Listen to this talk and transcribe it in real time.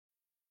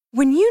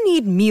When you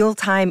need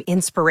mealtime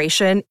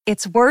inspiration,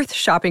 it's worth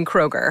shopping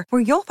Kroger,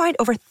 where you'll find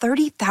over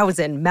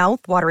 30,000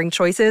 mouth-watering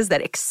choices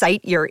that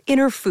excite your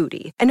inner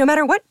foodie. And no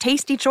matter what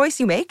tasty choice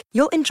you make,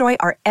 you'll enjoy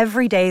our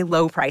everyday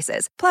low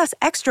prices, plus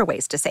extra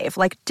ways to save,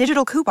 like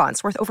digital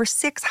coupons worth over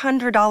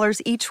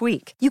 $600 each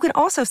week. You can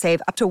also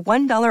save up to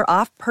 $1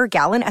 off per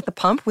gallon at the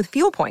pump with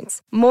fuel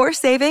points. More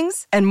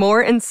savings and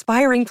more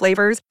inspiring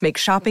flavors make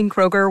shopping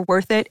Kroger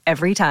worth it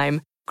every time.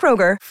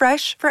 Kroger,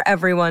 fresh for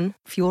everyone.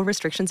 Fuel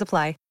restrictions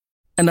apply.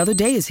 Another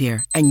day is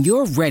here, and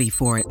you're ready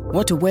for it.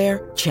 What to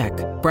wear? Check.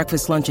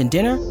 Breakfast, lunch, and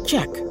dinner?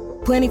 Check.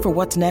 Planning for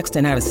what's next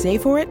and how to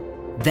save for it?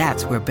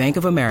 That's where Bank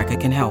of America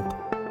can help.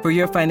 For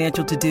your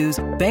financial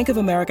to-dos, Bank of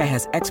America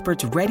has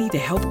experts ready to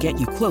help get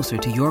you closer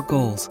to your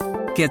goals.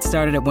 Get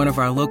started at one of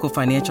our local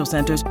financial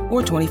centers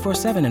or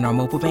 24/7 in our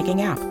mobile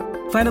banking app.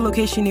 Find a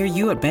location near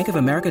you at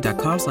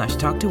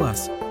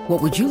bankofamerica.com/talktous.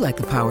 What would you like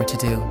the power to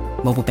do?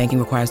 Mobile banking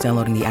requires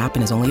downloading the app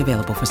and is only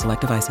available for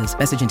select devices.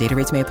 Message and data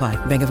rates may apply.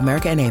 Bank of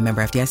America N.A.,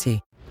 member FDIC.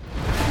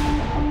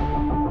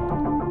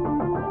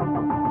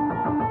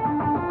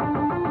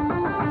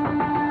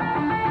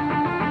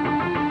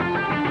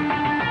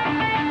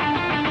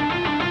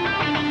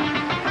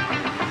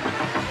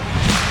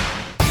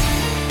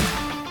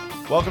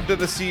 Welcome to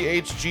the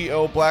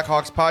CHGO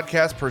Blackhawks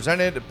podcast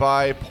presented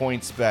by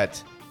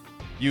PointsBet.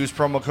 Use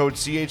promo code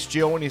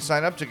CHGO when you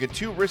sign up to get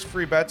 2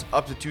 risk-free bets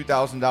up to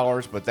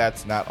 $2,000, but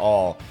that's not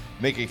all.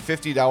 Make a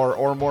 $50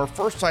 or more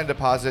first-time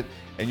deposit,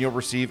 and you'll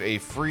receive a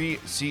free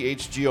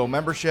CHGO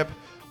membership,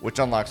 which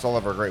unlocks all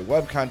of our great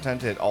web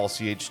content at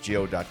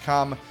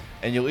allchgo.com,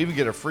 and you'll even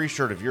get a free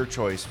shirt of your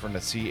choice from the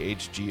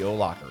CHGO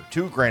locker.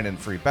 $2,000 in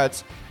free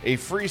bets, a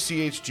free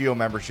CHGO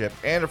membership,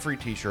 and a free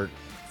t-shirt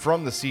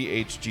from the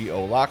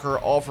CHGO locker,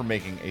 all for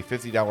making a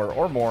 $50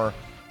 or more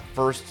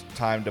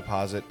first-time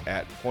deposit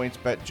at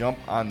PointsBet. Jump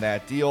on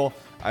that deal.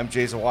 I'm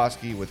Jay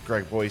Zawoski with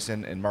Greg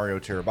Boyson and Mario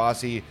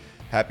Tirabassi.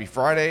 Happy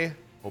Friday.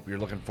 Hope you're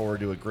looking forward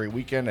to a great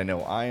weekend. I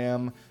know I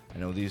am. I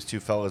know these two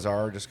fellas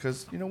are, just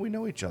because, we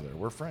know each other.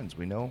 We're friends.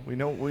 We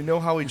know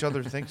how each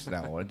other thinks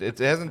now. It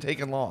hasn't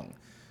taken long,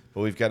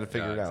 but we've got to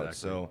figure it out.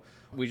 So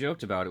we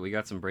joked about it. We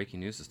got some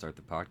breaking news to start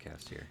the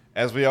podcast here.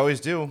 As we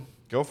always do.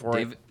 Go for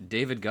it.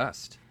 David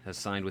Gust has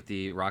signed with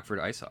the Rockford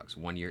IceHogs,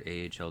 1-year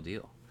AHL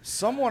deal.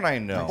 Somebody I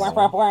know,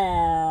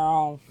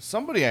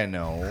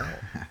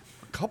 a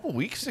couple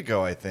weeks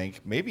ago, I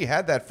think, maybe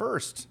had that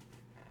first.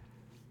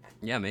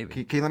 Yeah,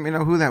 maybe. Can you let me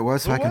know who that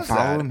was so I can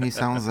follow him? He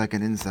sounds like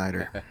an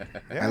insider.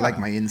 Yeah. I like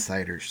my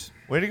insiders.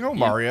 Way to go,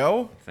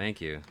 Mario.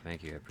 Thank you. I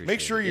appreciate it. Make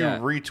sure you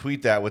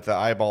retweet that with the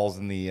eyeballs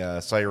and the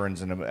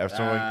sirens, and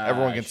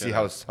everyone can see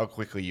how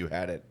quickly you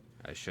had it.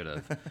 I should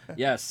have.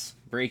 Yes,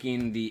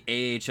 breaking the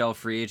AHL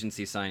free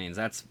agency signings.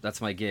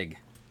 That's my gig.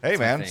 Hey,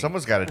 man,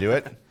 someone's got to do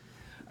it.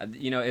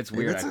 It's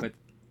weird.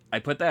 I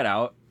put that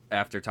out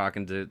after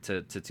talking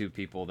to two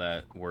people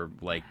that were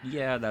like,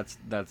 yeah, that's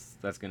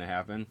gonna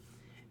happen,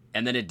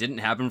 and then it didn't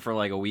happen for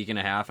like a week and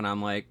a half, and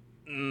I'm like,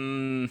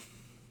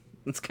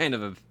 it's kind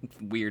of a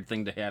weird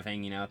thing to have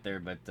hanging out there,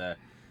 but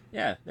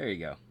yeah, there you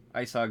go.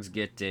 IceHogs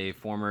get a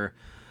former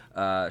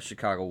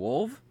Chicago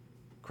Wolf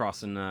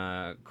crossing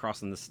the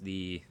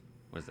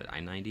what is it,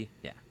 I-90?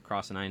 Yeah,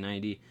 crossing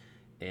I-90,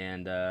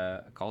 and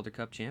a Calder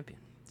Cup champion.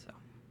 So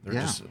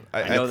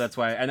I know that's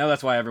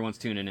why everyone's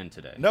tuning in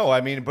today. No,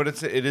 I mean, but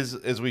it is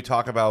as we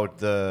talk about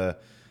the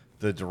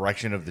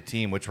direction of the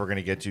team, which we're going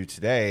to get to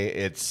today.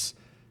 It's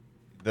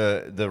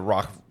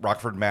the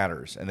Rockford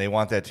matters, and they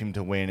want that team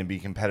to win and be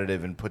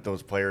competitive and put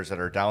those players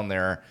that are down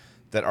there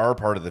that are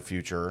part of the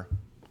future.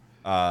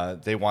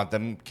 They want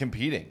them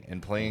competing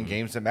and playing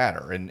games that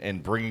matter,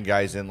 and bringing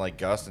guys in like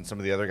Gus and some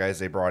of the other guys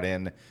they brought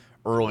in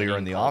earlier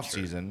in the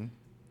offseason.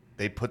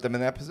 They put them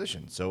in that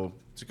position, so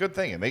it's a good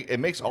thing. It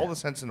makes all the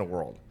sense in the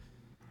world.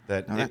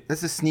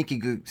 That's a sneaky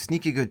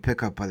good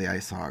pickup by the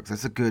IceHogs.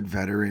 That's a good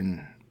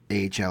veteran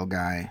AHL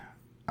guy.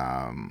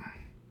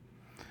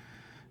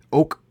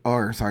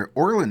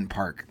 Orland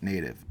Park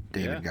native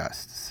David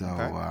Gust.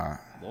 So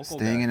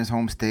staying in his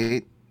home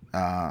state.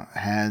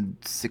 Had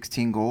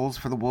 16 goals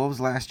for the Wolves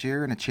last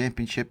year in a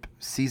championship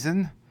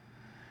season.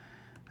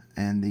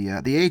 And the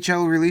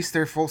AHL released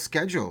their full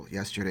schedule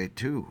yesterday,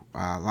 too.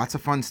 Lots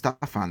of fun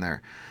stuff on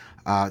there.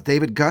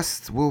 David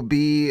Gust will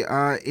be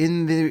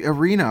in the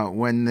arena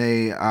when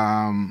the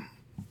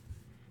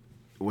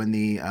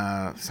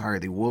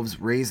Wolves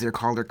raise their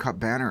Calder Cup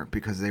banner,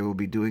 because they will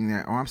be doing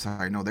that. Oh, I'm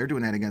sorry. No, they're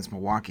doing that against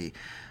Milwaukee.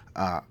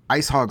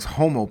 IceHogs'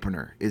 home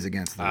opener is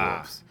against the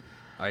Wolves.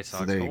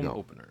 IceHogs' home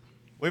opener.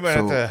 We might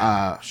have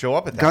to show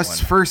up at that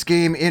Gust's one. first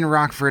game in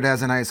Rockford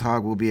as an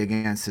IceHog will be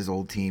against his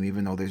old team,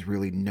 even though there's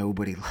really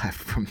nobody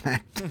left from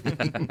that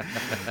team.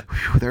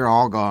 They're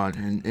all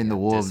gone in the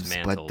Wolves,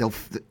 dismantled.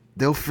 But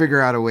they'll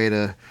figure out a way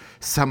to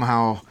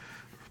somehow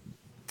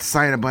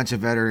sign a bunch of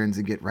veterans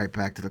and get right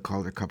back to the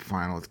Calder Cup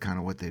final. It's kind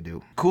of what they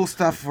do. Cool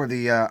stuff for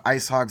the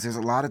IceHogs. There's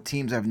a lot of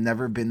teams that have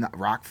never been to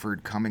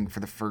Rockford coming for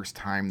the first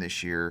time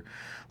this year,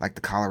 like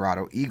the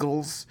Colorado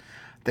Eagles.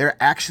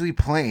 They're actually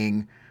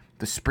playing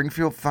the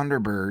Springfield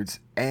Thunderbirds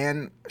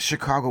and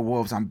Chicago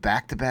Wolves on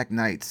back-to-back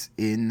nights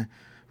in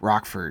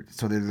Rockford.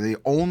 So they're the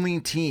only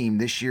team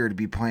this year to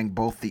be playing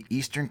both the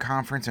Eastern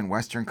Conference and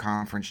Western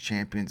Conference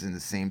champions in the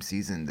same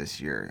season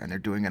this year, and they're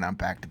doing it on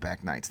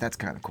back-to-back nights. That's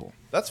kind of cool.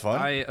 That's fun.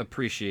 I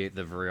appreciate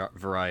the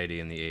variety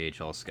in the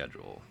AHL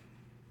schedule.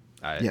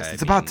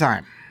 It's about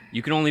time.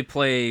 You can only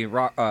play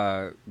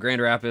Grand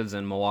Rapids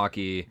and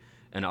Milwaukee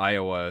and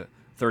Iowa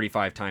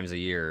 35 times a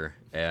year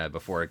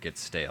before it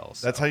gets stale.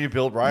 So. That's how you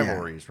build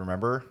rivalries,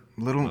 remember?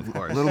 Little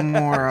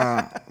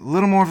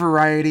more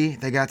variety.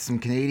 They got some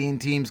Canadian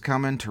teams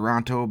coming: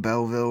 Toronto,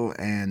 Belleville,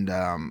 and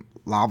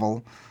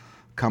Laval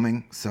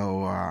coming.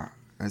 So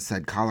as I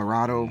said,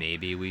 Colorado.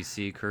 Maybe we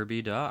see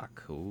Kirby Dach.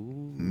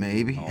 Ooh.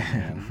 Maybe,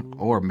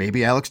 or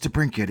maybe Alex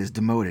DeBrincat is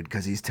demoted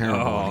because he's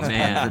terrible. Oh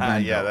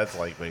man, yeah, that's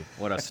likely.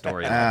 What a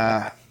story.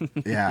 Yeah,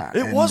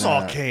 it was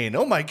all Kane.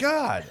 Oh my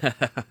God.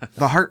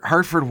 The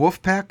Hartford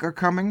Wolfpack are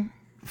coming.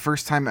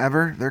 First time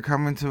ever. They're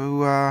coming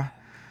to.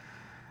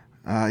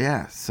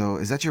 So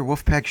is that your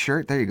Wolfpack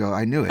shirt? There you go.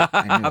 I knew it.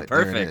 Perfect.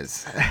 There it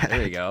is.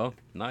 There you go.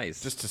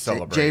 Nice. Just to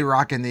celebrate. Jay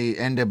rocking the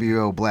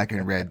NWO black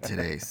and red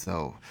today,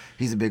 so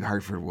he's a big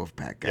Hartford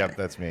Wolfpack guy. Yep,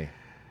 that's me.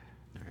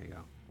 There you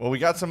go. Well, we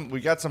got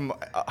some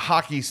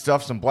hockey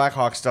stuff, some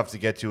Blackhawks stuff to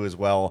get to as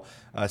well.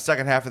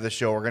 Second half of the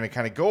show, we're going to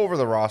kind of go over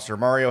the roster.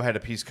 Mario had a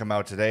piece come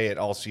out today at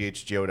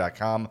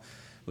allchgo.com.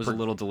 Was a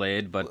little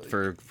delayed, but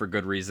for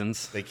good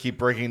reasons. They keep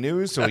breaking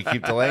news, so we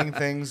keep delaying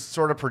things,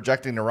 sort of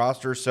projecting the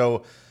roster.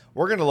 So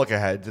we're going to look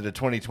ahead to the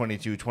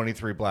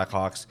 2022-23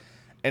 Blackhawks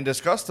and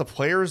discuss the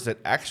players that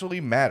actually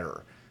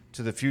matter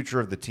to the future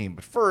of the team.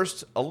 But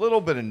first, a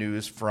little bit of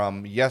news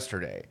from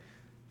yesterday.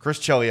 Chris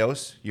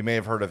Chelios, you may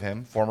have heard of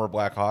him, former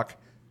Blackhawk,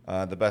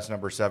 the best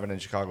number 7 in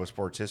Chicago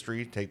sports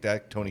history. Take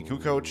that, Tony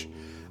Kukoc.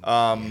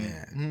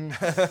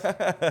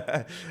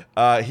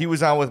 He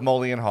was on with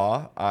Mully and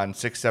Haw on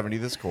 670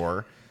 The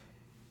Score,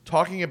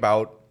 talking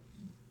about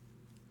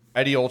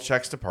Eddie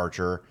Olczyk's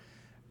departure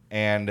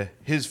and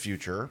his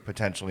future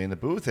potentially in the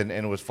booth,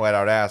 and was flat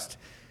out asked,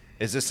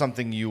 is this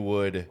something you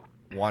would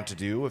want to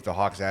do if the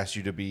Hawks asked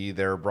you to be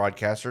their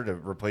broadcaster to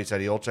replace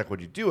Eddie Olczyk?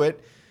 Would you do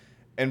it?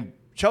 And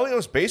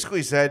Chelios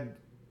basically said,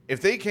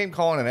 if they came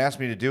calling and asked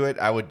me to do it,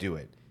 I would do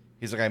it.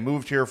 He's like, I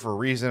moved here for a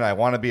reason. I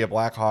want to be a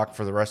Blackhawk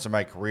for the rest of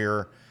my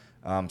career.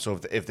 So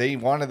if they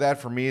wanted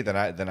that for me, then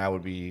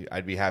I'd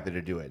be happy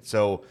to do it.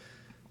 So,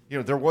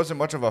 there wasn't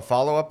much of a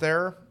follow up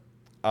there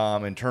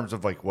in terms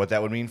of like what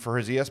that would mean for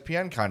his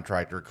ESPN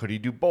contract, or could he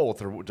do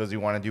both, or does he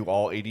want to do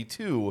all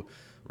 82? Right.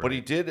 But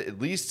he did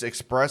at least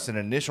express an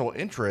initial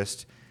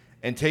interest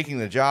in taking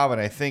the job.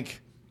 And I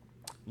think,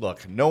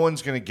 look, no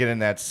one's going to get in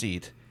that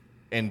seat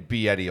and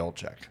be Eddie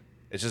Olczyk.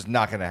 It's just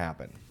not going to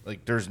happen.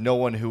 Like, there's no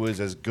one who is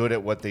as good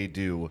at what they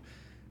do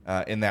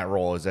in that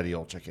role as Eddie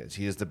Olczyk is.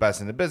 He is the best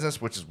in the business,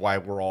 which is why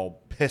we're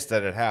all pissed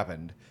that it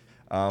happened.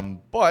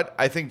 But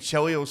I think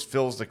Chelios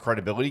fills the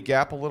credibility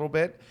gap a little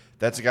bit.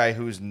 That's a guy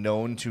who's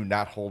known to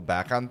not hold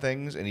back on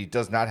things, and he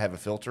does not have a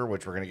filter,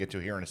 which we're going to get to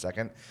here in a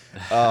second.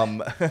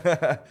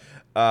 I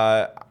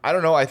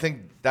don't know. I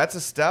think that's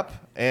a step,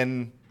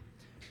 and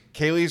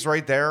Kaylee's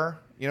right there,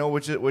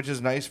 which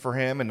is nice for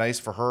him and nice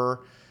for her.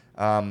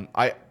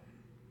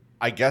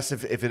 I guess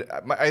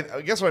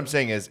I guess what I'm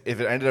saying is, if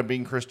it ended up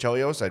being Chris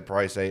Chelios, I'd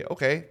probably say,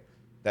 okay,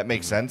 that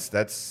makes sense.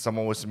 That's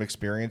someone with some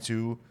experience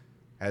who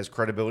has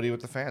credibility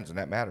with the fans, and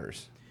that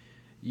matters.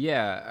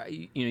 Yeah,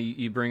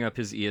 you bring up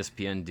his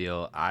ESPN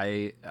deal.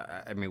 I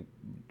mean,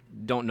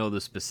 don't know the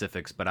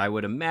specifics, but I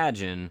would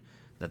imagine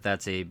that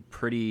that's a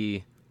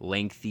pretty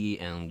lengthy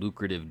and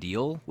lucrative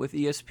deal with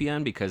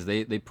ESPN, because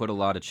they put a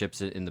lot of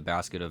chips in the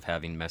basket of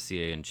having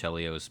Messier and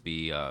Chelios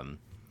be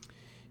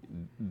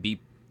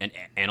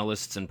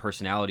analysts and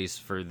personalities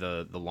for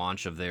the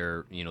launch of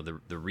their, the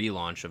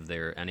relaunch of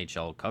their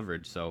NHL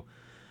coverage. So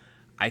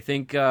I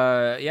think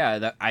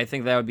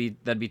that'd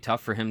be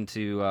tough for him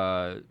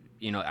to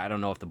I don't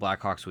know if the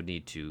Blackhawks would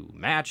need to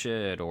match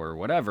it or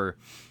whatever.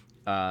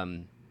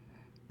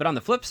 But on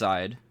the flip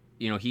side,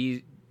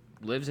 he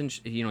lives in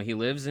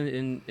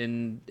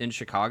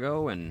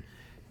Chicago, and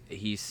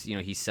he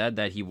said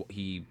that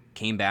he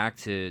came back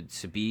to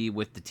be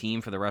with the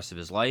team for the rest of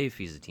his life.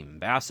 He's a team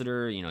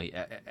ambassador.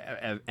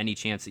 Any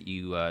chance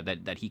that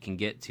that he can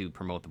get to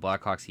promote the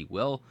Blackhawks, he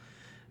will.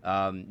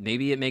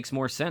 Maybe it makes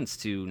more sense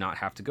to not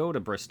have to go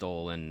to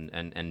Bristol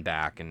and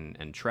back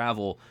and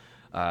travel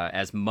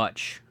as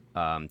much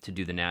to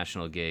do the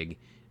national gig.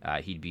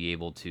 He'd be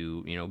able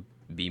to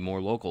be more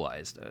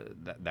localized.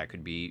 That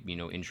could be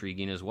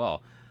intriguing as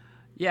well.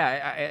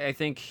 Yeah, I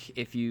think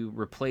if you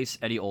replace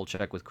Eddie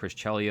Olczyk with Chris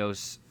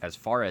Chelios, as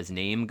far as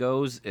name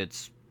goes,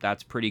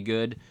 that's pretty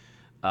good.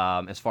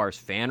 As far as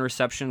fan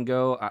reception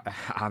go,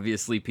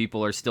 obviously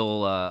people are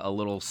still a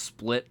little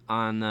split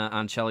on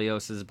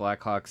Chelios'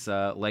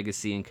 Blackhawks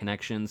legacy and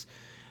connections.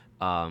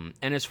 And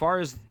as far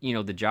as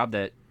the job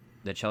that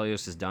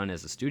Chelios has done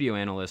as a studio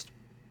analyst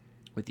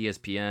with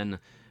ESPN,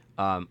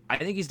 I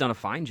think he's done a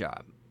fine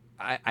job.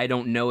 I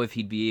don't know if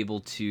he'd be able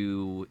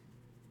to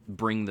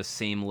bring the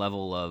same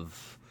level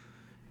of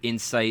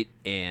insight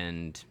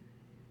and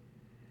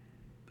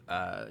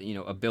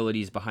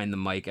abilities behind the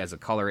mic as a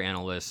color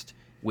analyst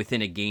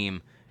within a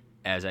game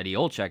as Eddie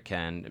Olczyk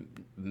can.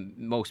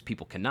 Most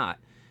people cannot.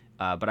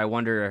 But I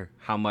wonder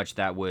how much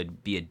that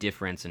would be a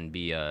difference and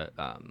be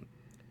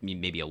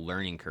maybe a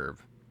learning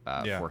curve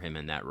for him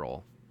in that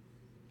role.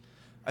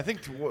 I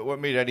think what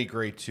made Eddie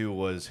great too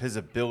was his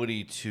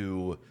ability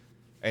to,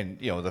 and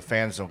the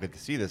fans don't get to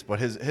see this, but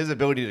his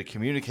ability to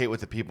communicate with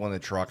the people in the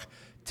truck,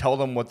 tell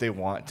them what they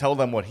want, tell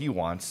them what he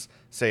wants,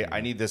 say, I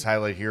need this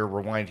highlight here,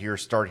 rewind here,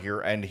 start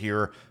here, end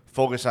here,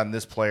 focus on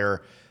this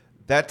player.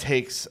 That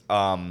takes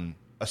a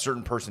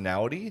certain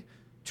personality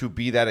to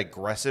be that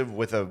aggressive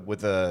with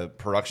a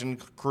production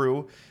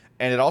crew,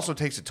 and it also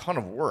takes a ton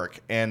of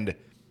work. And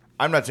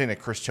I'm not saying that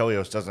Chris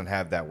Chelios doesn't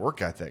have that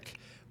work ethic,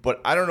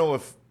 but I don't know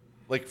if,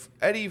 like,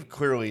 Eddie,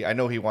 clearly, I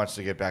know he wants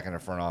to get back in the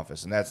front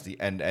office, and that's the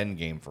end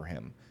game for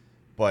him.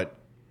 But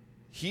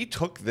he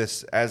took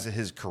this as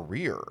his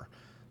career.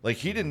 Like,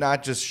 he did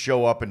not just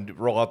show up and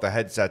roll out the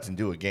headsets and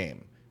do a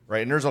game,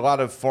 right? And there's a lot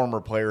of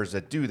former players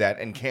that do that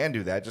and can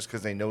do that just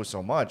because they know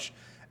so much.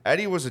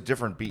 Eddie was a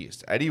different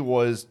beast. Eddie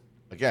was,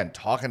 again,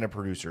 talking to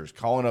producers,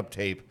 calling up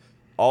tape,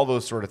 all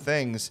those sort of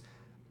things.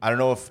 I don't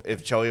know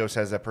if Chelios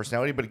has that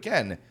personality, but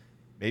again,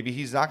 maybe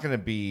he's not going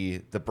to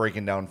be the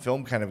breaking down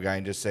film kind of guy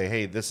and just say,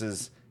 hey,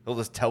 he'll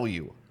just tell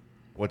you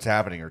what's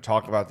happening or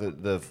talk about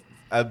the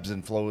ebbs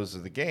and flows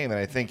of the game. And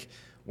I think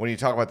when you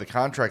talk about the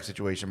contract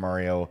situation,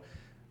 Mario,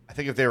 I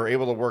think if they were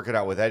able to work it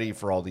out with Eddie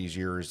for all these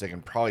years, they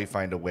can probably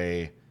find a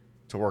way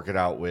to work it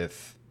out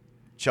with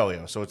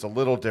Chelios. So it's a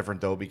little different,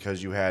 though,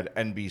 because you had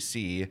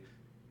NBC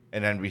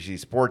and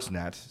NBC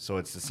Sportsnet, so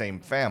it's the same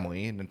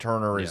family. And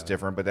Turner is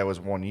different, but that was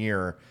 1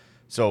 year.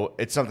 So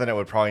it's something that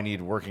would probably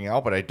need working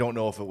out, but I don't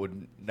know if it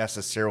would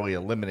necessarily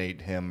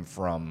eliminate him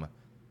from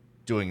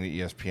doing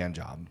the ESPN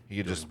job. He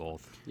could just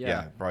both.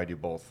 Yeah, probably do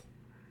both.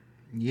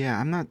 Yeah,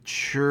 I'm not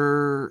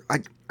sure.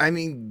 I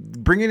mean,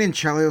 bringing in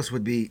Chelios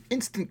would be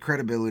instant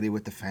credibility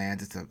with the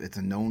fans. It's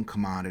a known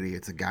commodity.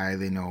 It's a guy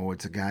they know.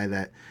 It's a guy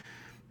that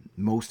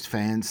most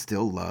fans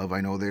still love.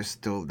 I know there's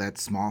still that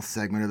small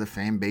segment of the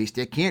fan base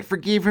that can't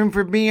forgive him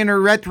for being a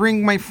red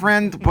ring, my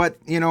friend, but,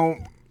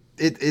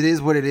 It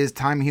is what it is.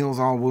 Time heals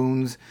all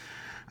wounds.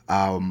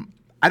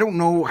 I don't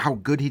know how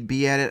good he'd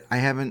be at it.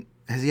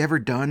 Has he ever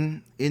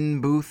done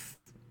in-booth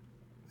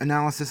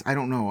analysis? I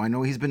don't know. I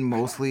know he's been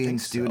mostly in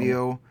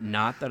studio. So.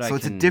 Not that I can So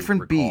it's a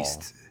different recall.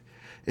 beast.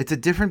 It's a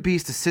different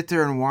beast to sit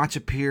there and watch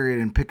a period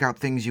and pick out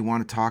things you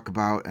want to talk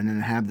about and then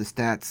have the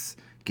stats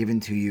given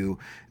to you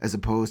as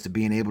opposed to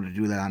being able to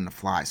do that on the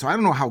fly. So I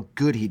don't know how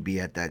good he'd be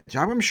at that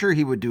job. I'm sure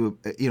he would do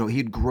it.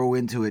 He'd grow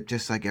into it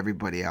just like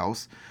everybody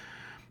else.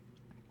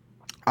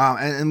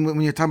 And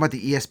when you're talking about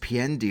the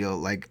ESPN deal,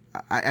 like,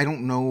 I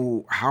don't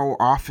know how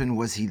often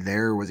was he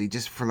there. Was he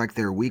just for like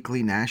their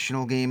weekly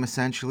national game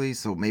essentially?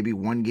 So maybe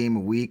one game a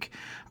week.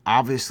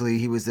 Obviously,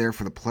 he was there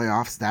for the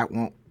playoffs. That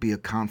won't be a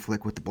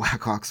conflict with the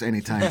Blackhawks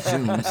anytime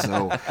soon.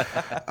 So,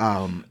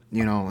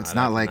 it's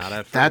not like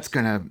that's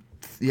gonna.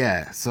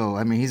 Yeah. So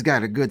I mean, he's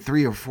got a good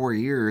 3 or 4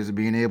 years of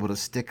being able to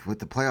stick with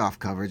the playoff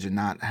coverage and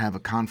not have a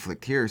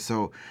conflict here.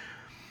 So.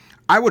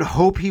 I would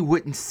hope he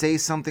wouldn't say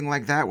something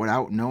like that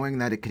without knowing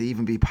that it could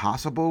even be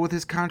possible with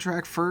his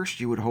contract first.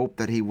 You would hope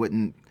that he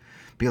wouldn't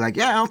be like,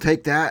 yeah, I'll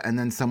take that. And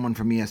then someone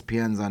from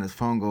ESPN's on his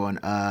phone going,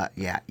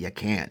 yeah, you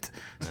can't.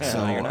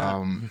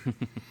 So,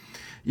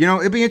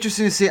 it'd be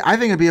interesting to see. I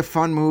think it'd be a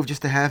fun move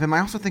just to have him. I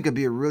also think it'd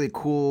be a really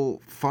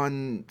cool,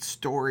 fun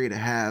story to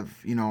have,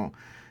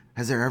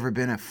 has there ever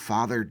been a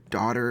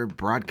father-daughter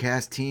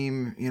broadcast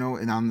team,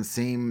 and on the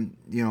same,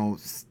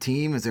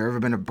 team? Has there ever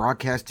been a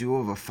broadcast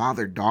duo of a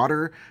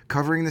father-daughter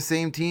covering the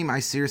same team? I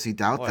seriously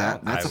doubt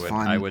that. That's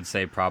fun. I would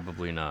say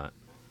probably not.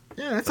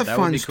 Yeah, that's a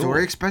fun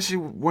story, especially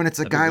when it's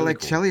a guy like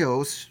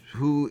Chelios,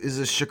 who is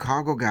a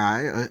Chicago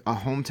guy, a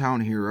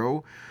hometown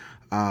hero.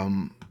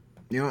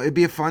 It'd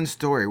be a fun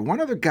story. One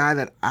other guy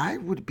that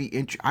I'd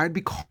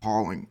be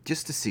calling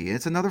just to see.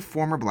 It's another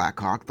former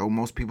Blackhawk, though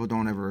most people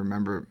don't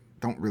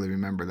really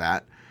remember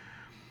that.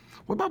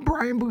 What about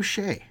Brian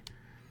Boucher?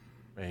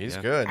 He's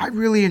good. I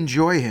really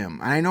enjoy him.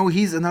 I know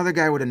he's another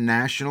guy with a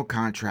national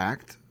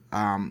contract.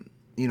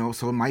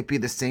 So it might be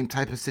the same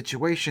type of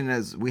situation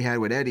as we had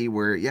with Eddie,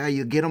 where, yeah,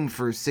 you get him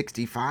for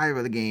 65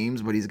 of the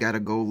games, but he's got to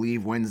go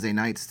leave Wednesday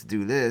nights to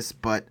do this.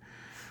 But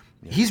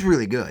he's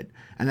really good.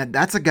 And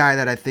that's a guy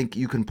that I think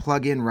you can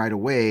plug in right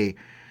away,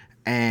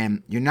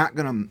 and you're not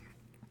going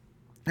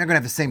to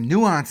have the same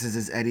nuances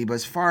as Eddie, but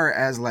as far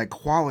as like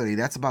quality,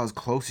 that's about as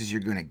close as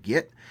you're going to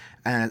get.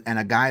 And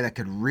a guy that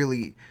could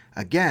really,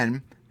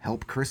 again,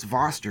 help Chris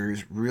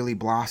Vosters really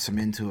blossom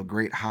into a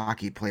great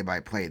hockey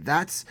play-by-play.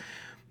 That's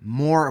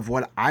more of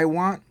what I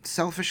want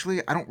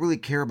selfishly. I don't really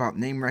care about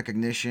name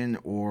recognition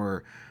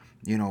or,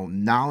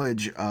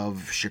 knowledge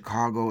of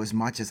Chicago as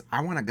much as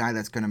I want a guy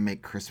that's going to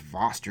make Chris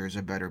Vosters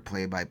a better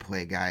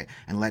play-by-play guy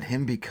and let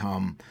him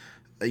become,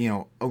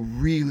 a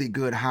really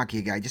good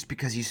hockey guy just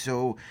because he's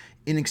so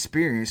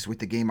inexperienced with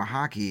the game of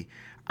hockey.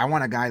 I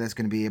want a guy that's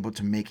going to be able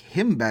to make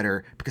him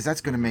better because that's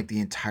going to make the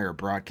entire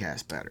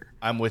broadcast better.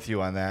 I'm with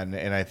you on that,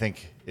 and I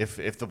think if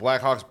the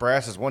Blackhawks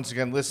brass is once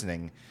again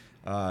listening,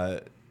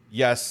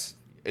 yes,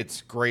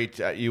 it's great.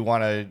 You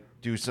want to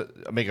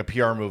make a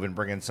PR move and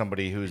bring in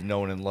somebody who's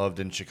known and loved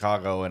in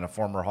Chicago and a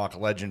former Hawk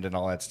legend and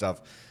all that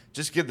stuff.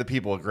 Just give the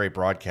people a great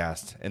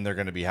broadcast, and they're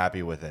going to be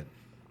happy with it.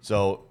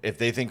 So if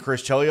they think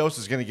Chris Chelios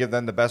is going to give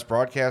them the best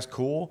broadcast,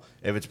 cool.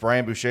 If it's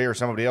Brian Boucher or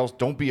somebody else,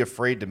 don't be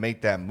afraid to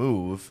make that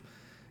move,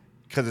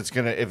 because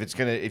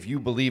if you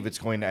believe it's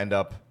going to end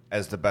up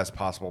as the best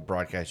possible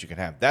broadcast you can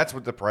have. That's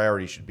what the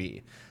priority should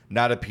be,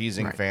 not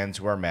appeasing fans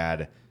who are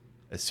mad.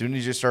 As soon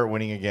as you start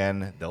winning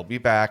again, they'll be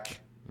back.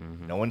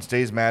 Mm-hmm. No one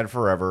stays mad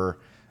forever.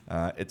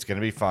 It's going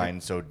to be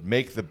fine. So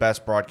make the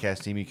best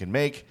broadcast team you can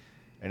make.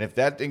 And if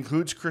that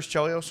includes Chris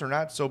Chelios or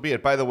not, so be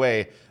it. By the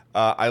way,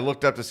 I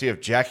looked up to see if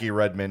Jackie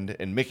Redmond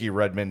and Mickey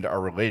Redmond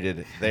are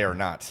related. They are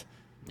not.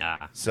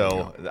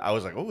 So I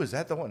was like, oh, is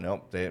that the one?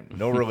 Nope. They have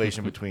no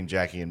relation between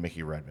Jackie and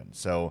Mickey Redmond.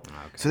 So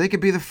they could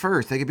be the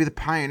first. They could be the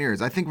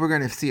pioneers. I think we're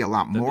going to see a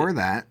lot more of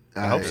that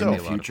in the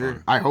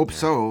future. I hope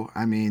so.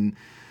 I mean,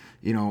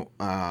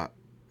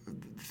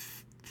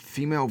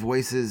 female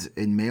voices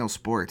in male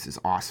sports is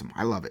awesome.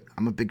 I love it.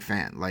 I'm a big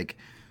fan. Like,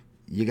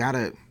 you got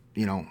to,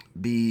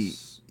 be...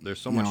 There's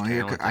so much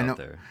talent out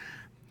there.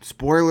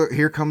 Spoiler,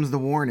 here comes the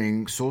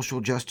warning, social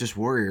justice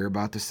warrior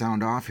about to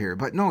sound off here.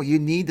 But no, you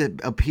need to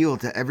appeal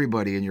to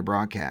everybody in your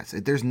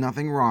broadcast. There's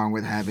nothing wrong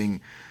with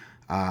having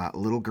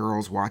little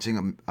girls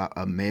watching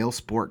a male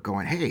sport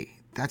going, hey,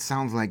 that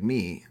sounds like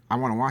me. I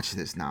want to watch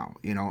this now.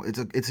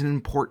 It's an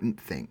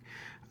important thing.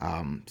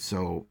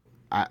 So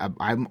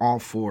I'm all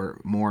for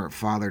more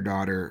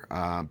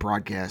father-daughter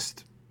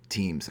broadcast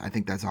teams. I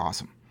think that's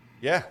awesome.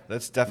 Yeah,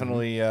 that's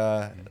definitely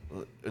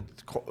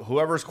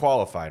whoever's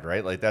qualified,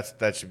 right? Like that's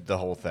the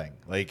whole thing.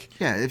 Like,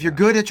 yeah, if you're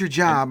good at your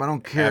job, I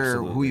don't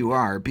care who you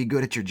are. Be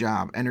good at your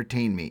job.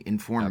 Entertain me,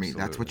 inform me.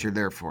 That's what you're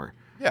there for.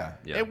 Yeah,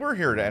 and we're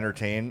here to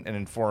entertain and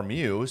inform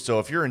you. So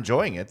if you're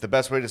enjoying it, the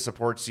best way to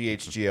support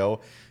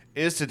CHGO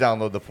is to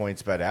download the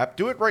PointsBet app.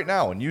 Do it right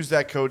now and use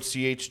that code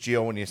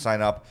CHGO when you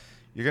sign up.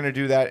 You're going to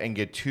do that and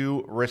get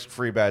 2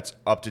 risk-free bets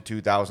up to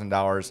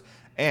 $2,000.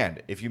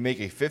 And if you make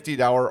a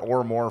 $50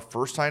 or more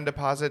first-time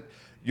deposit,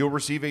 you'll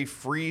receive a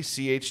free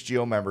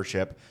CHGO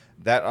membership.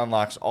 That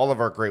unlocks all of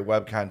our great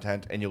web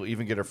content, and you'll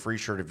even get a free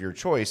shirt of your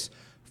choice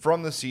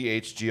from the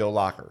CHGO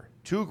locker.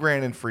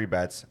 $2,000 in free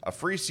bets, a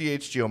free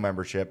CHGO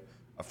membership,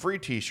 a free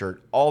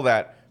t-shirt, all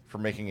that for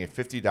making a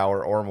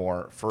 $50 or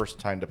more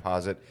first-time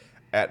deposit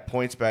at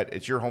PointsBet.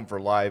 It's your home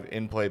for live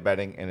in-play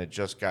betting, and it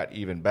just got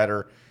even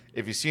better.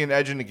 If you see an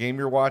edge in the game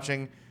you're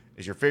watching,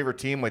 is your favorite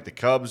team, like the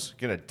Cubs,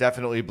 going to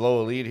definitely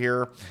blow a lead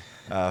here?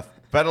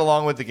 Bet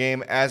along with the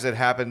game as it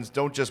happens.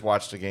 Don't just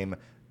watch the game.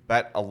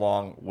 Bet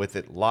along with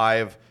it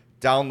live.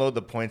 Download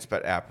the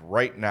PointsBet app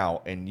right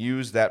now and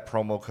use that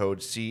promo code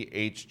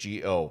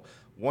CHGO.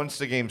 Once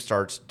the game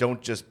starts,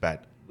 don't just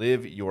bet.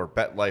 Live your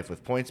bet life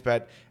with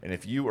PointsBet. And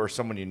if you or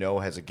someone you know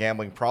has a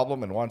gambling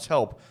problem and wants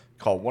help,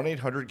 call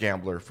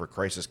 1-800-GAMBLER for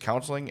crisis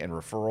counseling and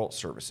referral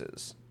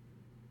services.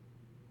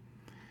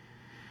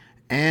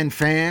 And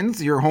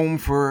fans, your home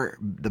for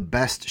the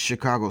best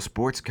Chicago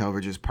sports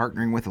coverage is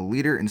partnering with a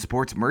leader in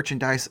sports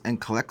merchandise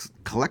and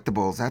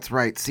collectibles. That's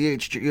right,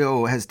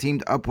 CHGO has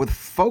teamed up with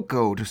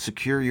FOCO to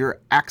secure your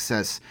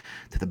access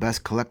to the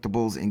best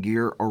collectibles and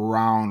gear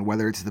around.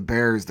 Whether it's the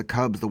Bears, the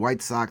Cubs, the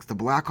White Sox, the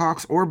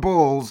Blackhawks, or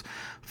Bulls,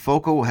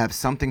 FOCO will have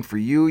something for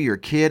you, your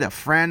kid, a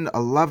friend,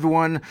 a loved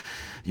one,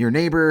 your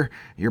neighbor,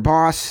 your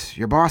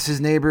boss's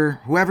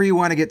neighbor, whoever you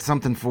want to get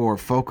something for.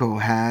 FOCO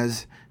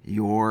has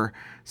your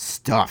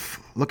stuff.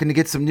 Looking to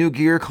get some new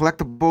gear,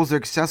 collectibles, or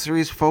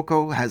accessories?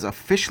 FOCO has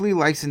officially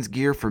licensed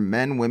gear for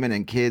men, women,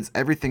 and kids.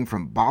 Everything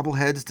from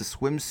bobbleheads to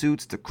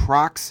swimsuits to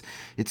Crocs.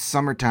 It's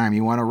summertime.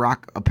 You want to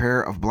rock a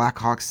pair of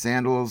Blackhawks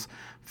sandals?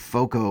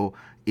 FOCO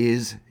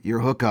is your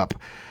hookup.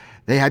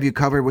 They have you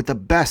covered with the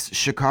best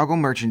Chicago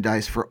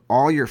merchandise for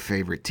all your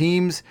favorite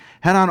teams.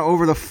 Head on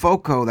over to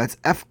FOCO, that's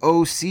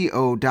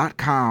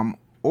FOCO.com,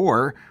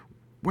 or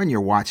when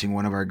you're watching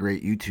one of our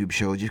great YouTube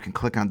shows, you can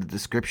click on the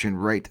description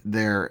right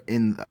there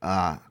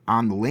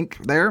on the link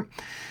there.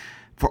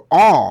 For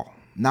all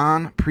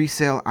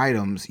non-presale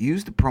items,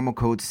 use the promo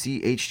code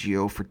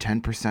CHGO for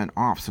 10%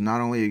 off. So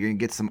not only are you going to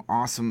get some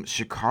awesome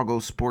Chicago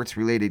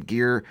sports-related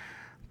gear,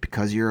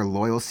 because you're a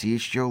loyal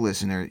CHGO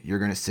listener, you're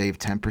going to save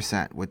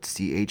 10% with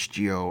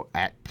CHGO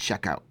at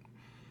checkout.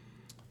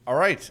 All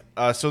right.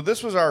 So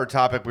this was our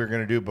topic we were going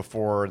to do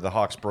before the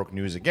Hawks broke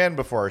news again,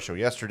 before our show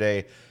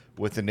yesterday,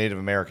 with the Native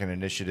American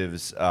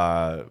Initiative's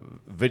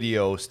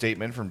video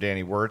statement from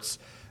Danny Wirtz.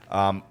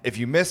 If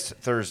you missed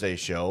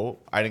Thursday's show,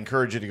 I'd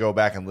encourage you to go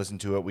back and listen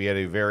to it. We had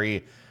a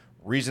very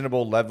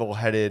reasonable,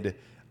 level-headed,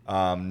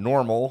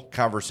 normal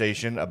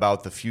conversation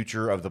about the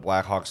future of the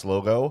Blackhawks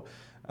logo.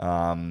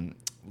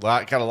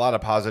 Got a lot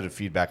of positive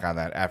feedback on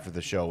that after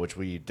the show, which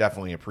we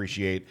definitely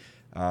appreciate.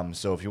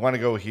 So if you want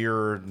to go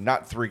hear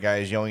not 3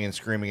 guys yelling and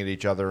screaming at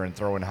each other and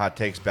throwing hot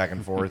takes back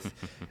and forth,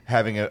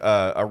 having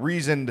a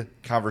reasoned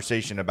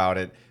conversation about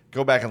it,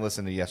 go back and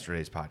listen to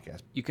yesterday's podcast.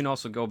 You can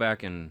also go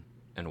back and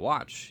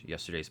watch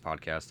yesterday's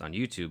podcast on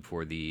YouTube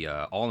for the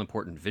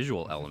all-important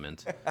visual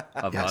element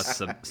of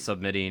us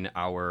submitting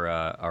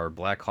our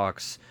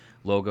Blackhawks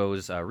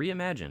logos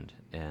reimagined.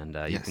 And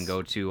you can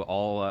go to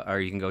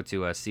you can go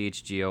to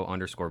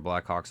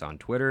CHGO_Blackhawks on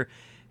Twitter,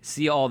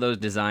 see all those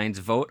designs,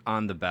 vote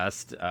on the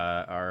best.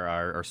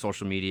 Our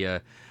social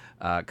media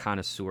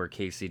connoisseur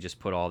Casey just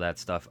put all that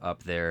stuff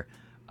up there,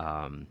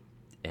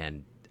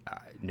 and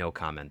no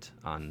comment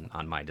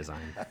on my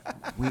design.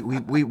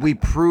 We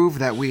prove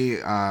that we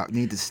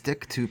need to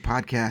stick to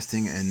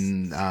podcasting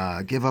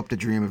and give up the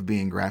dream of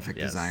being graphic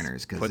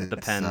designers, because put the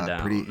pen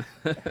down.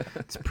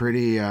 It's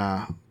pretty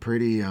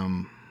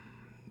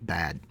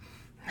bad.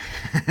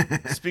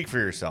 Speak for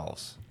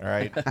yourselves, all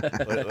right?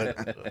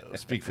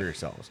 Speak for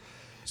yourselves.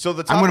 So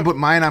I'm going to put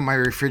mine on my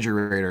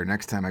refrigerator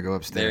next time I go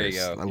upstairs.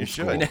 There you go. You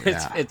should.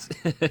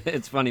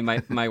 It's funny.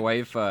 My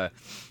wife,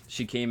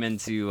 she came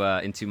into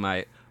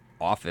my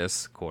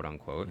office, quote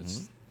unquote.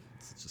 It's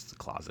just a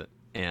closet,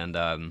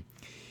 and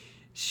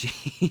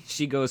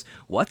she goes,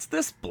 "What's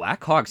this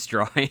Blackhawks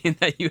drawing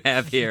that you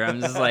have here?" I'm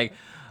just like,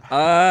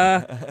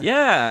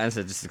 yeah. And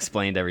so just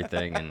explained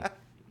everything, and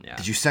yeah.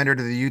 Did you send her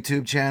to the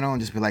YouTube channel and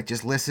just be like,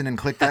 just listen and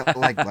click that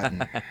like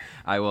button?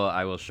 I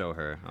will show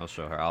her.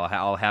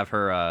 I'll have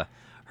her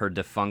her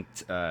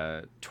defunct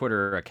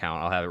Twitter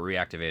account. I'll have it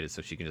reactivated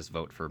so she can just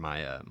vote for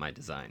my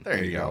design.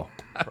 There you go.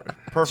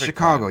 Perfect.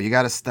 Chicago, you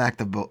got to stack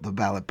the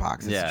ballot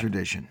box. It's a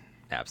tradition.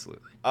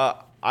 Absolutely.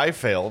 I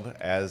failed,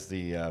 as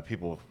the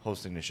people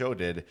hosting the show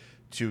did,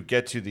 to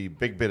get to the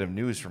big bit of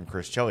news from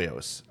Chris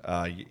Chelios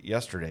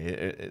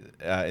yesterday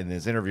in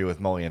his interview with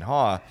Mully and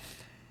Haw.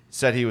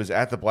 Said he was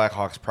at the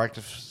Blackhawks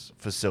practice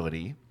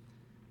facility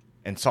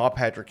and saw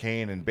Patrick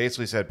Kane, and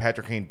basically said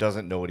Patrick Kane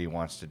doesn't know what he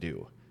wants to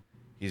do.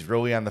 He's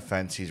really on the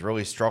fence. He's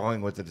really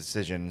struggling with the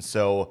decision.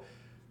 So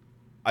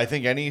I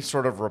think any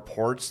sort of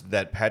reports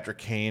that Patrick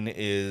Kane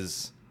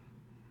is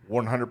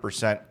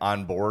 100%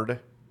 on board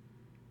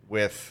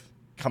with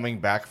coming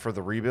back for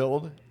the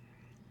rebuild,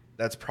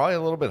 that's probably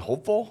a little bit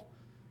hopeful.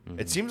 Mm-hmm.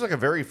 It seems like a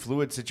very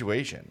fluid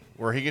situation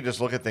where he could just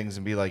look at things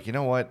and be like, you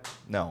know what?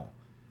 No.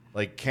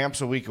 Like,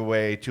 camp's a week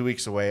away, 2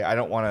 weeks away. I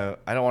don't want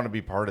to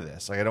be part of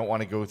this. Like, I don't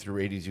want to go through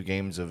 82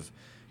 games of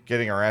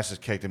getting our asses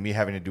kicked and me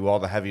having to do all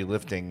the heavy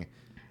lifting.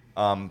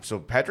 So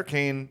Patrick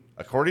Kane,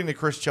 according to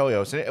Chris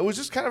Chelios, and it was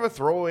just kind of a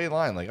throwaway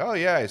line, like, "Oh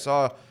yeah, I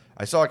saw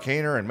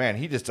Kaner, and man,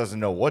 he just doesn't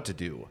know what to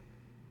do."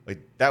 Like,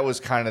 that was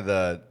kind of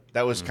the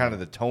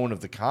tone of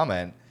the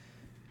comment,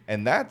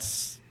 and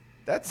that's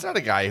not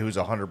a guy who's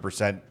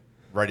 100%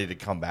 ready to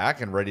come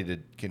back and ready to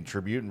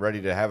contribute and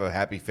ready to have a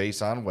happy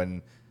face on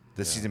when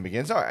the season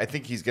begins. I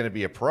think he's going to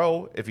be a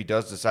pro if he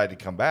does decide to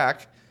come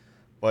back,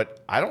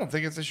 but I don't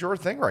think it's a sure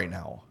thing right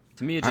now.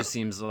 To me, it just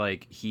seems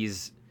like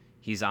he's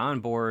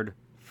on board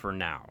for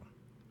now.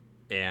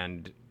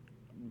 And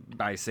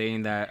by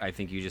saying that, I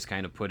think you just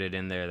kind of put it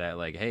in there that,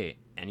 like, hey,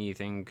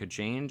 anything could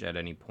change at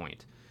any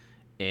point.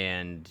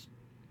 And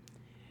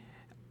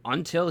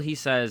until he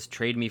says,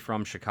 trade me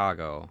from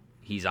Chicago,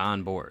 he's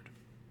on board,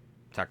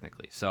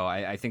 technically. So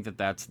I think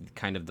that's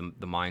kind of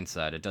the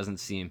mindset. It doesn't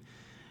seem...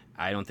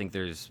 I don't think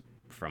there's,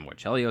 from what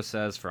Chelios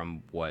says,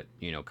 from what,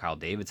 Kyle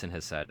Davidson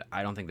has said,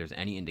 I don't think there's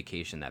any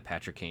indication that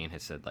Patrick Kane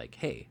has said, like,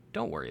 hey,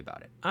 don't worry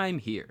about it. I'm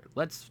here.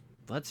 Let's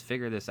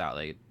figure this out.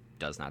 Like, it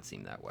does not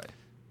seem that way.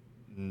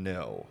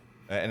 No.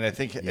 And I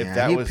think if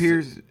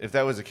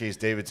that was the case,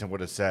 Davidson would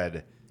have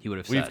said,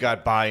 we've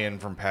got buy-in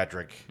from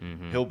Patrick.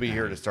 Mm-hmm. He'll be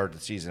here to start the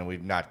season.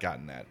 We've not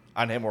gotten that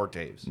on him or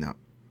Taves. No.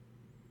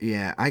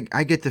 Yeah,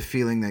 I get the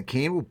feeling that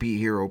Kane will be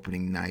here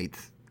opening night,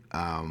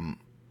 and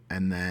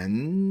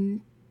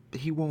then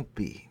he won't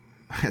be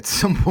at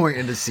some point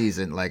in the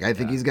season. Like, I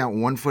think he's got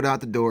one foot out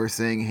the door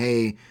saying,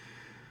 hey,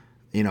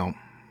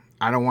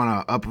 I don't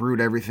want to uproot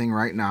everything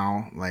right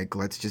now. Like,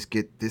 let's just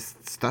get this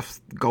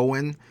stuff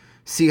going,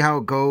 see how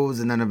it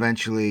goes, and then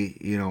eventually,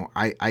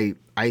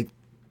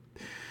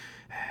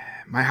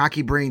 my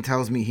hockey brain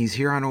tells me he's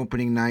here on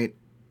opening night,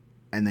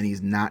 and then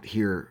he's not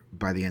here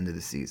by the end of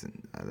the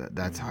season.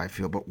 That's how I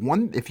feel. But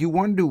if you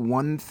want to do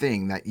one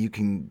thing that you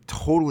can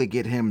totally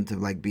get him to,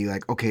 like, be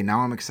like, okay,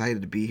 now I'm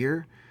excited to be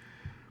here,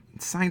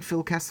 sign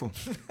Phil Kessel.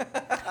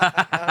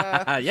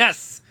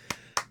 Yes,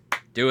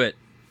 do it.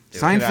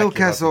 Sign Phil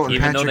Kessel and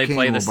even Patrick though they Kane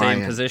play the will same buy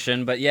in.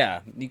 position, but yeah,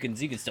 you can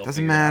still.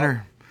 Doesn't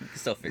matter. You can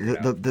still figure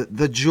it out.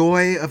 The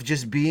joy of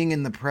just being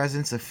in the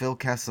presence of Phil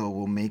Kessel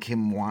will make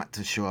him want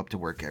to show up to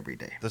work every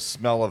day. The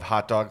smell of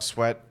hot dog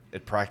sweat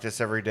at practice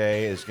every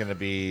day is going to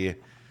be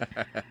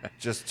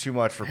just too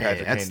much for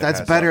Patrick Kane.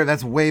 That's better.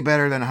 That's way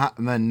better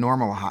than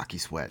normal hockey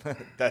sweat.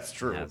 That's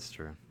true. That's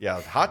true.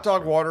 Yeah, hot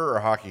dog water or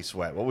hockey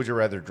sweat? What would you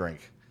rather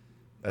drink?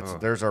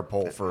 There's our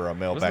poll for a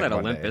mailbag. Wasn't that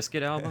a Monday. Limp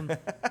Bizkit album?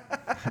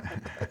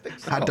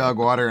 So. Hot dog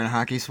water and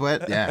hockey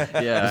sweat?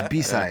 Yeah. Yeah.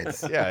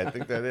 B-sides. Yeah, I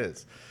think that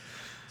is.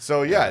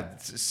 So, yeah,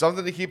 it's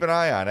something to keep an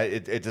eye on.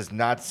 It does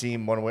not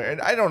seem one way.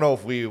 And I don't know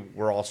if we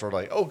were all sort of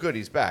like, oh, good,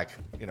 he's back.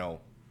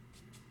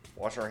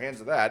 Wash our hands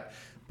of that.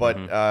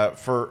 But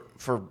for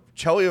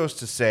Chelios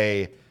to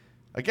say,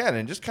 again,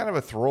 and just kind of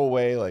a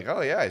throwaway, like, oh,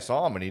 yeah, I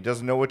saw him and he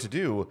doesn't know what to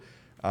do,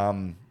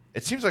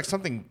 it seems like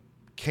something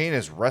Kane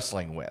is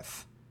wrestling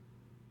with.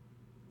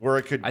 Where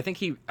it could... I think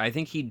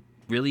he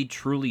really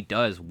truly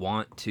does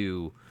want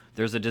to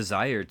there's a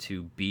desire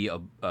to be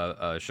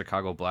a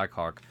Chicago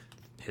Blackhawk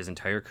his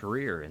entire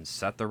career and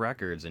set the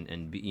records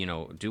and be,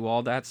 do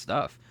all that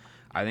stuff.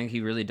 I think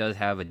he really does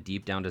have a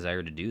deep down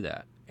desire to do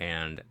that.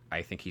 And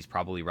I think he's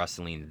probably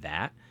wrestling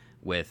that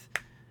with,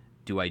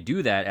 do I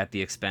do that at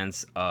the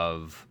expense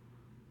of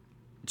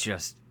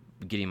just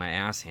getting my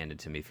ass handed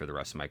to me for the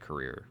rest of my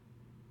career,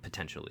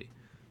 potentially?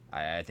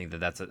 I think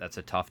that's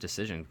a tough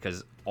decision,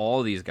 because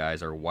all these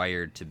guys are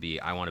wired to be,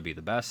 I want to be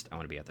the best, I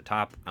want to be at the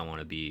top, I want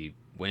to be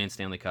winning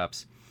Stanley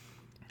Cups.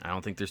 I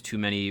don't think there's too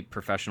many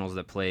professionals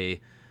that play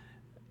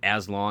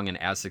as long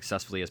and as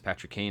successfully as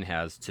Patrick Kane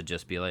has to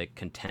just be like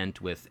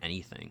content with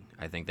anything.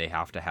 I think they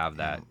have to have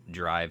that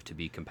drive to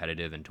be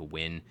competitive and to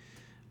win.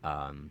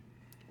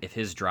 If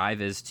his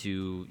drive is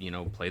to,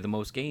 play the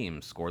most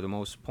games, score the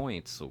most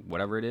points,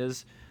 whatever it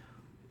is,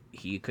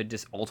 he could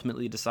just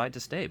ultimately decide to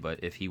stay. But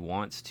if he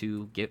wants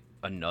to get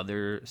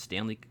another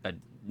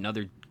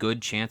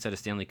good chance at a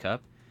Stanley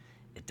Cup,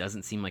 it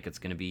doesn't seem like it's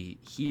going to be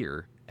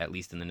here, at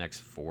least in the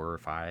next 4 or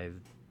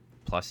 5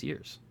 plus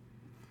years.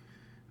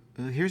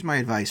 Here's my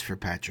advice for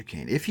Patrick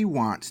Kane. If he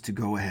wants to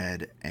go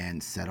ahead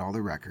and set all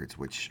the records,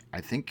 which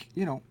I think,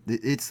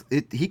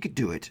 he could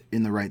do it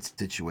in the right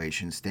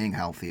situation, staying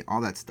healthy,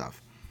 all that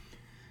stuff.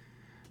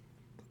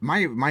 My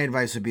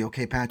advice would be,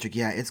 okay, Patrick,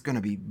 yeah, it's going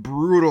to be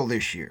brutal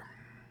this year.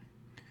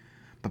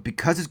 But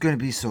because it's going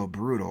to be so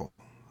brutal,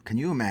 can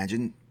you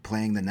imagine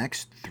playing the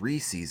next 3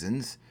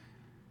 seasons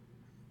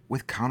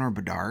with Connor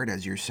Bedard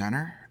as your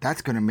center?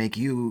 That's going to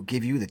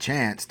give you the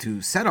chance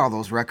to set all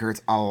those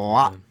records a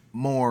lot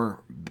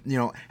more,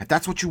 if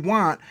that's what you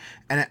want.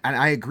 And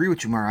I agree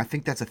with you, Mara. I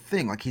think that's a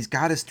thing. Like, he's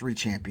got his 3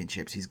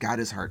 championships. He's got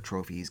his Hart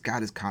Trophy. He's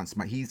got his Conn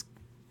Smythe. He's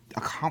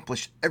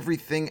accomplished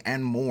everything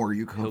and more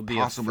you could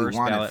possibly want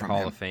from him. He'll be a first ballot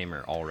Hall of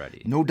Famer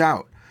already. No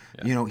doubt.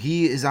 Yeah.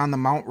 He is on the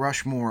Mount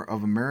Rushmore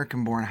of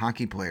American-born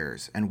hockey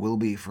players and will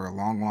be for a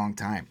long, long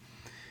time.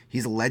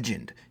 He's a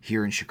legend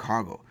here in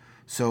Chicago.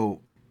 So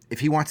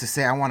if he wants to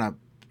say, I want to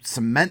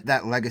cement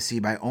that legacy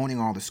by owning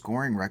all the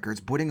scoring records,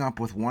 putting up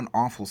with one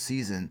awful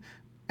season,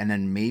 and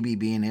then maybe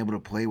being able to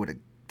play with a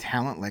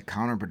talent like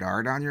Connor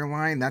Bedard on your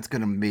line, that's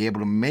going to be able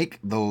to make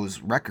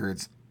those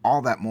records all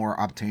that more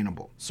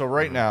obtainable. So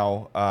right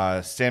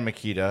now, Stan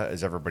Mikita,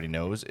 as everybody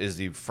knows, is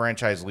the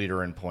franchise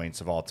leader in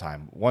points of all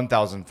time,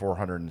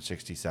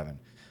 1,467.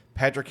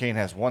 Patrick Kane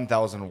has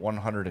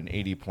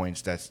 1,180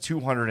 points. That's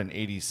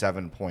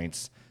 287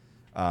 points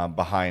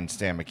behind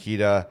Stan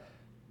Mikita.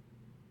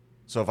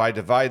 So if I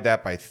divide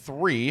that by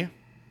 3,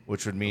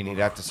 which would mean he'd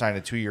have to sign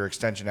a 2-year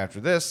extension after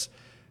this,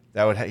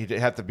 he'd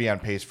have to be on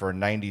pace for a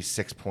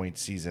 96-point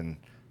season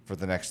for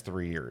the next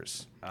 3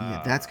 years.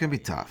 Yeah, that's going to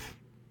be tough.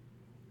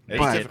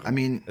 But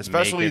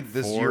especially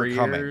this year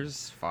coming.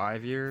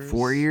 5 years,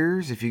 4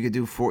 years. If you could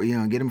do 4,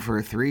 get him for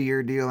a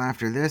 3-year deal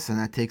after this, and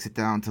that takes it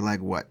down to like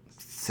what,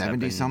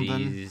 70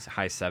 something,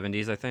 high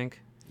 70s, I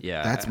think.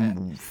 Yeah, that's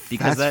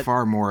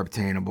far more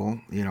obtainable.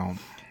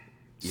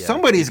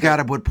 Somebody's got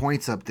to put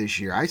points up this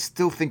year. I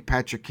still think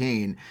Patrick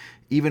Kane,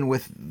 even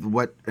with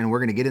and we're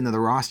going to get into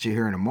the roster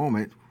here in a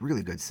moment.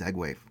 Really good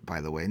segue,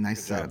 by the way.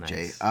 Nice setup,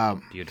 Jay.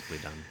 Beautifully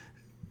done.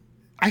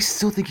 I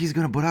still think he's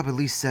going to put up at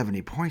least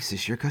 70 points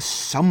this year, because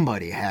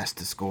somebody has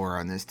to score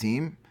on this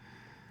team.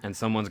 And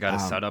someone's got to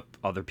set up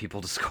other people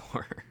to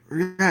score.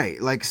 Right.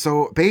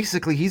 So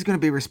basically he's going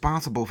to be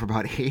responsible for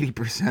about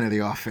 80% of the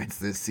offense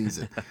this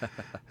season.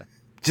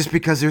 Just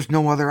because there's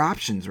no other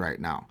options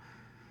right now.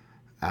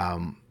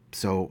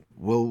 So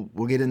we'll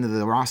get into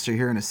the roster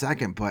here in a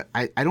second, but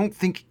I don't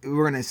think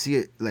we're going to see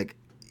it like,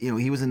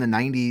 he was in the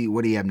 90,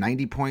 what do you have,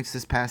 90 points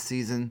this past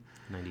season?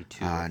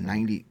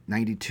 92.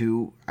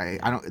 92.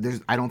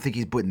 I don't think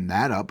he's putting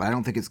that up. I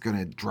don't think it's going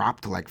to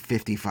drop to like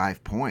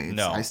 55 points.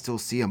 No. I still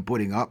see him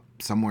putting up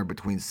somewhere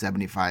between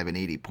 75 and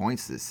 80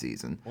 points this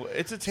season. Well,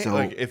 it's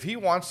like, if he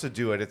wants to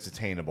do it, it's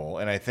attainable.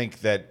 And I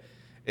think that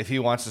if he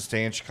wants to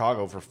stay in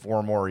Chicago for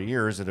 4 more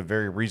years at a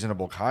very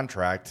reasonable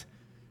contract,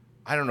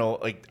 I don't know.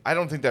 Like, I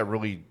don't think that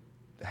really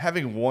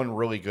having one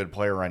really good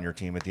player on your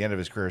team at the end of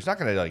his career is not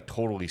going to like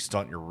totally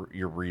stunt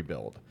your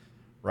rebuild.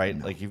 Right,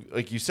 no.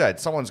 Like you said,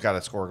 someone's got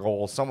to score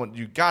goals.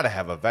 You got to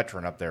have a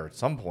veteran up there at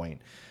some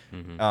point.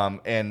 Mm-hmm.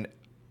 And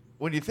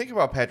when you think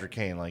about Patrick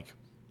Kane, like,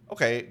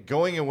 okay,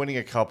 going and winning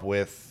a cup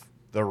with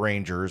the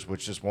Rangers,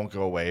 which just won't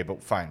go away,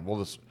 but fine. We'll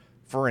just,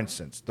 for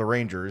instance, the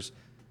Rangers.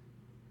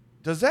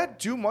 Does that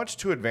do much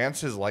to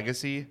advance his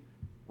legacy?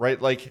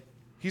 Right, like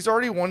he's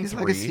already won 3.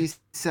 Legacy's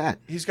set.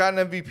 He's got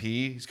an MVP.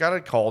 He's got a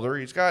Calder.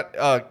 He's got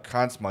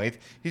Conn Smythe.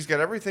 He's got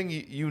everything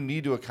you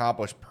need to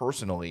accomplish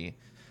personally.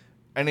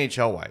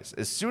 NHL-wise,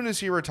 as soon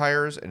as he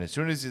retires and as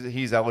soon as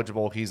he's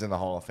eligible, he's in the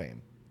Hall of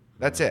Fame.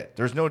 That's it.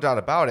 There's no doubt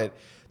about it.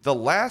 The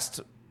last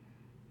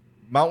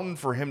mountain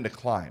for him to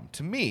climb,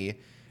 to me,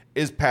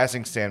 is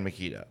passing Stan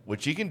Mikita,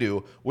 which he can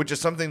do, which is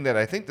something that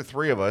I think the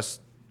 3 of us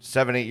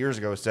 7-8 years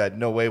ago said,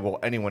 no way will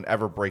anyone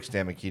ever break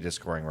Stan Mikita's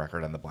scoring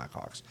record on the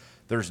Blackhawks.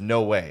 There's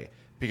no way,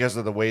 because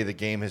of the way the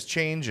game has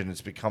changed and it's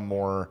become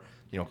more,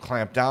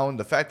 clamped down.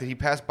 The fact that he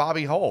passed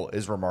Bobby Hull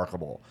is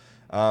remarkable.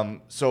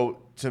 So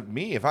to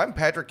me, if I'm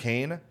Patrick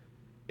Kane,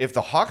 if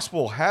the Hawks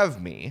will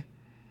have me,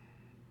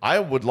 I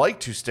would like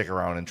to stick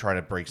around and try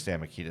to break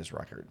Stan Mikita's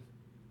record.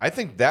 I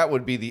think that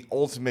would be the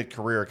ultimate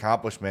career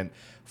accomplishment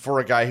for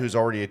a guy who's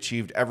already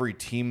achieved every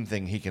team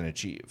thing he can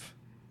achieve.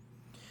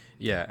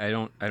 Yeah,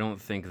 I don't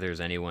think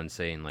there's anyone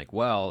saying like,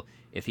 well,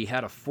 if he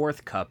had a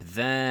fourth cup,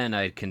 then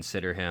I'd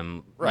consider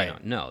him.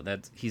 Right. No,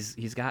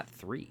 he's got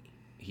 3.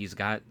 He's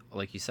got,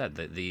 like you said,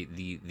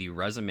 the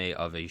resume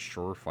of a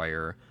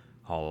surefire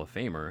Hall of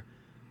Famer.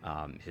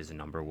 His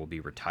number will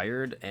be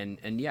retired, and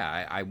yeah,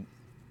 I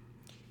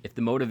if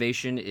the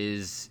motivation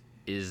is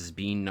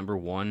being number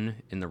 1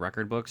 in the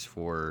record books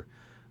for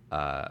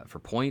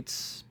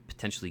points,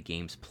 potentially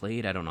games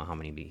played. I don't know how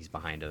many he's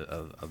behind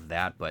of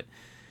that, but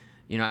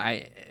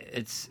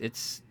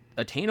it's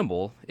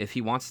attainable if he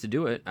wants to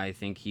do it. I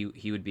think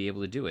he would be able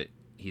to do it.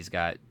 He's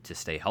got to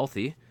stay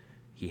healthy.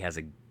 He has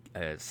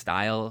a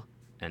style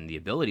and the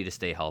ability to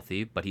stay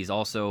healthy, but he's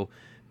also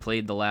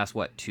played the last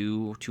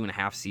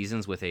 2.5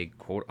 seasons with a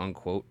quote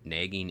unquote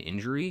nagging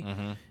injury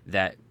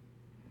that,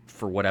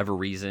 for whatever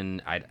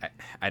reason,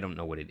 I don't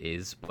know what it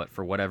is, but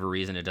for whatever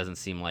reason, it doesn't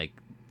seem like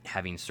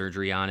having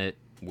surgery on it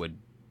would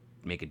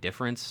make a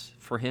difference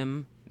for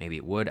him. Maybe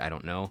it would. I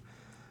don't know.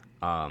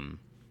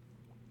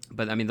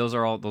 But I mean, those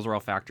are all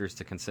factors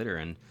to consider,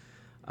 and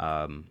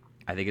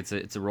I think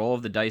it's a roll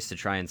of the dice to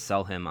try and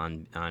sell him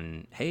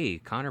on hey,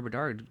 Connor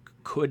Bedard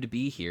could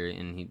be here,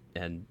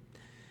 and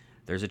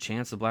there's a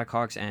chance the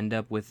Blackhawks end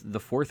up with the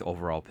 4th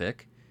overall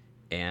pick,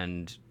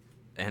 and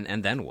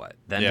then what?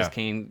 Then does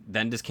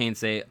Kane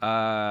say,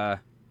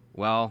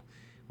 well,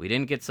 we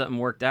didn't get something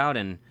worked out,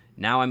 and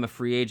now I'm a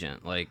free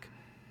agent? Like,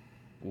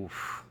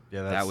 oof,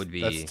 that would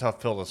be... That's a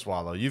tough pill to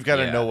swallow. You've got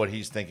to know what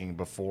he's thinking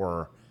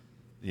before,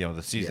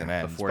 the season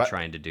ends. Before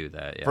trying to do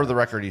that, yeah. For the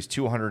record, he's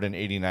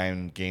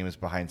 289 games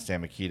behind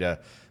Stan Mikita.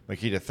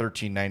 Mikita,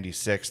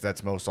 1396.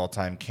 That's most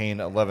all-time. Kane,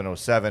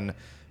 1107.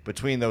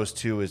 Between those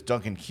two is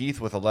Duncan Keith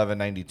with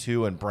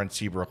 1192 and Brent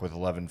Seabrook with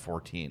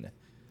 1114.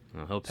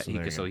 Well,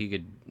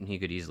 he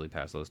could easily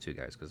pass those 2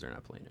 guys because they're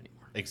not playing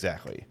anymore.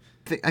 Exactly.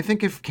 I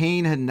think if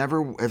Kane had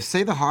if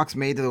say the Hawks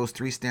made those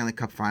 3 Stanley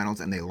Cup Finals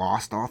and they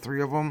lost all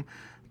 3 of them,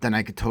 then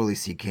I could totally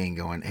see Kane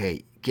going,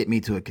 "Hey, get me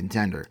to a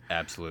contender."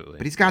 Absolutely.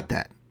 But he's got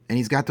that, and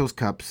he's got those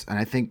cups, and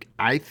I think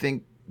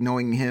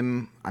knowing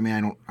him,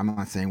 I'm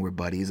not saying we're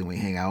buddies and we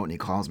hang out and he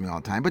calls me all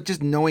the time, but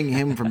just knowing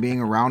him from being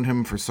around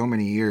him for so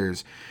many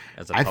years,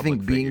 I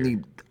think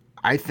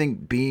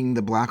being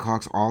the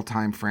Blackhawks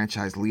all-time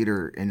franchise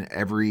leader in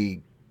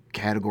every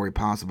category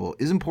possible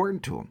is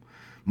important to him.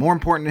 More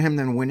important to him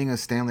than winning a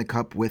Stanley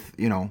Cup with,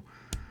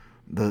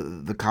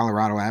 the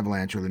Colorado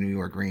Avalanche or the New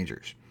York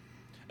Rangers.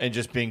 And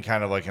just being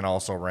kind of like an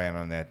also-ran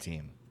on that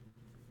team.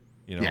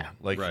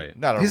 Right.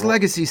 His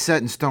legacy's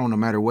set in stone no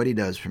matter what he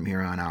does from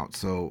here on out.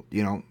 So,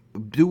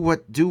 do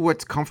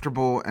what's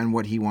comfortable and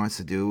what he wants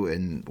to do,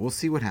 and we'll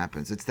see what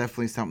happens. It's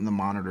definitely something to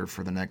monitor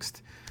for the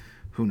next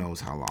who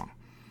knows how long.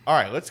 All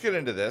right, let's get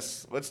into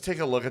this. Let's take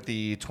a look at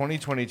the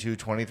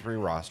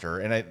 2022-23 roster,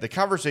 and the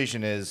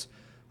conversation is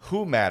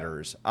who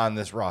matters on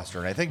this roster.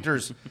 And I think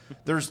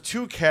there's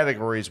 2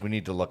 categories we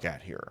need to look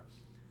at here.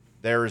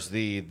 There's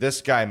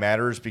this guy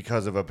matters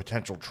because of a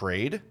potential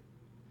trade,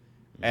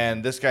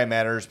 and this guy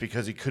matters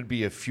because he could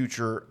be a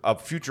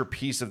future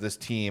piece of this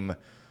team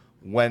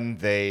when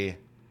they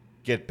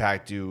get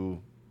back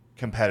to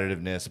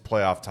competitiveness,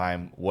 playoff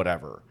time,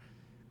 whatever.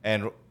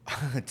 And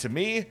to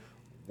me,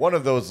 one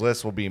of those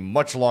lists will be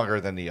much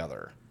longer than the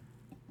other.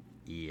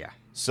 Yeah.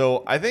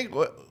 So I think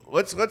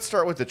let's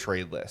start with the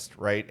trade list,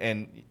 right?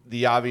 And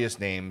the obvious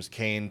names,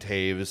 Kane,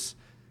 Taves,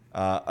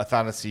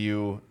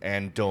 Athanasiou,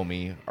 and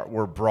Domi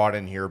were brought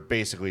in here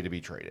basically to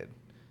be traded.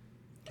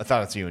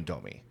 Athanasiou and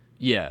Domi.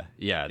 Yeah.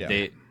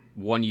 They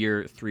 1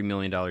 year, $3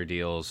 million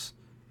deals.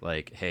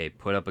 Like, hey,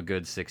 put up a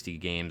good 60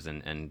 games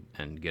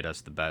and get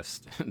us the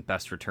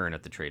best return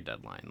at the trade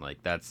deadline.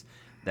 Like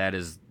that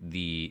is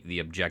the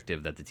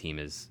objective that the team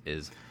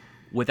is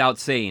without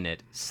saying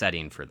it,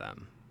 setting for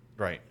them.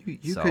 Right.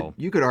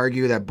 You could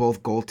argue that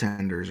both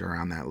goaltenders are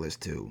on that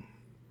list too.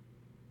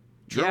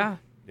 True.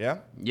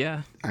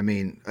 Yeah. I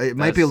mean, it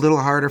might be a little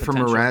harder for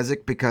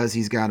Mrazek because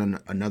he's got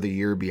another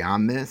year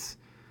beyond this.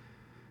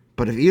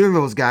 But if either of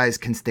those guys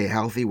can stay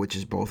healthy, which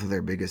is both of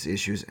their biggest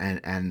issues,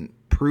 and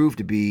prove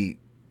to be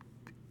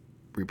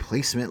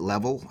replacement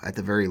level at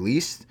the very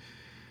least,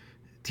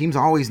 teams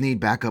always need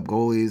backup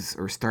goalies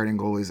or starting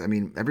goalies. I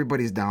mean,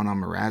 everybody's down on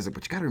Mrazek,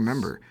 but you got to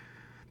remember,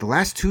 the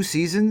last 2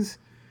 seasons,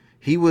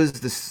 he was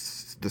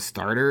the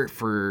starter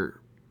for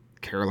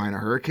Carolina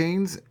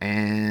Hurricanes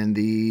and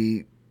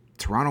the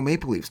Toronto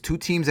Maple Leafs, 2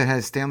 teams that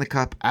had Stanley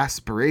Cup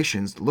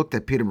aspirations, looked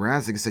at Peter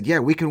Mrazek and said, yeah,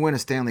 we can win a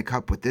Stanley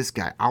Cup with this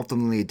guy.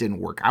 Ultimately, it didn't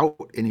work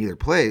out in either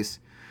place,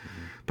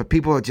 but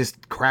people are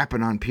just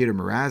crapping on Peter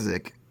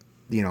Mrazek.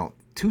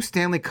 2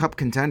 Stanley Cup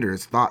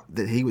contenders thought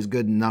that he was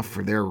good enough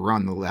for their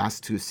run the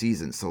last 2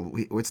 seasons. So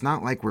it's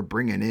not like we're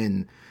bringing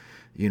in,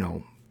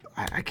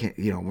 I can't,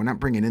 we're not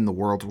bringing in the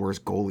world's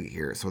worst goalie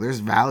here. So there's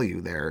value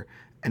there.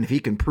 And if he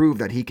can prove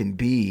that he can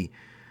be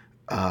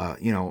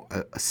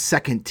a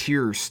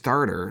second-tier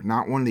starter,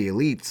 not one of the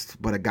elites,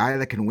 but a guy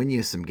that can win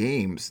you some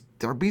games,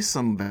 there'll be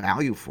some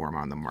value for him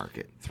on the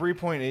market.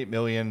 $3.8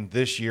 million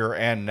this year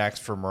and next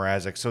for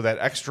Mrazek. So that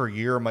extra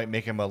year might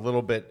make him a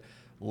little bit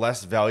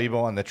less valuable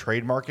on the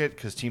trade market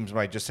because teams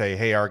might just say,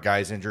 hey, our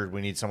guy's injured.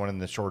 We need someone in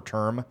the short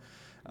term.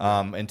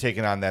 And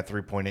taking on that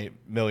 $3.8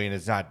 million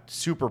is not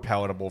super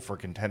palatable for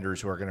contenders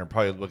who are going to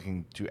probably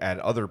looking to add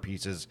other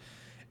pieces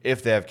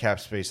if they have cap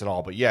space at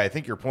all. But, yeah, I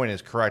think your point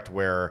is correct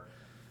where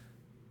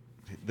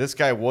this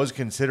guy was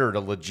considered a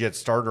legit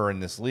starter in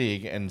this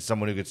league and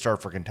someone who could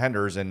start for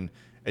contenders, and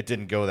it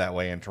didn't go that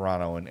way in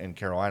Toronto and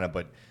Carolina.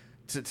 But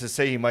to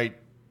say he might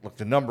 – look,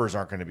 the numbers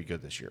aren't going to be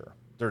good this year.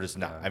 They're just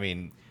not. I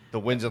mean, the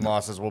wins and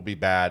losses will be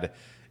bad.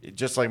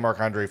 Just like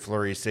Marc-Andre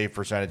Fleury's save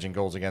percentage and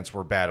goals against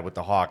were bad with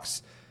the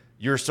Hawks,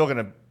 you're still going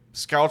to –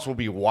 scouts will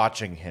be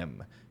watching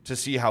him to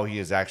see how he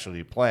is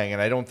actually playing.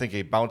 And I don't think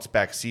a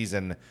bounce-back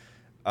season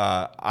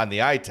on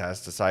the eye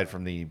test, aside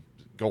from the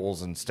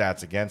goals and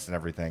stats against and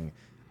everything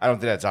 – I don't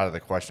think that's out of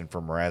the question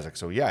for Mrazek.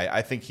 So, yeah,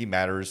 I think he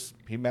matters.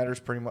 He matters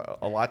pretty much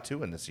a lot,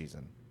 too, in the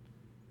season.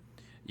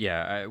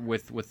 Yeah,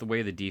 with the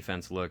way the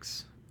defense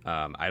looks,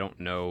 I don't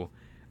know.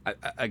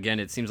 Again,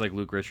 it seems like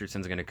Luke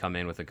Richardson's going to come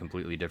in with a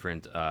completely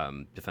different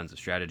defensive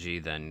strategy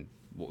than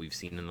what we've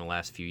seen in the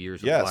last few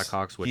years with the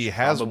Blackhawks. Which he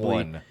has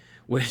one.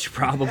 Which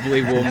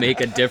probably will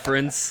make a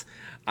difference,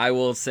 I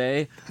will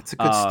say. That's a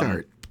good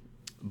start.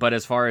 But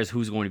as far as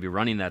who's going to be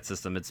running that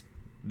system, it's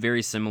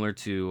very similar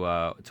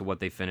to what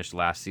they finished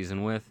last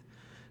season with.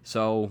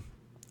 So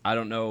I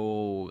don't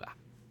know.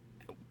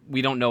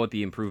 We don't know what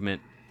the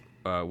improvement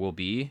will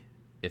be,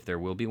 if there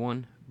will be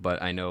one.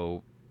 But I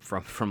know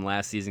from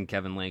last season,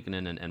 Kevin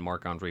Lankinen and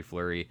Marc-Andre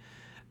Fleury,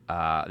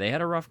 they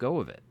had a rough go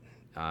of it.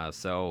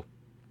 So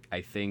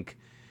I think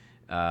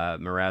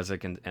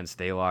Mrazek and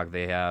Stalock,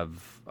 they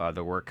have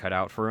the work cut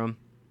out for them.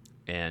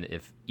 And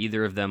if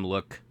either of them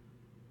look,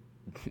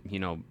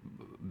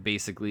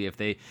 basically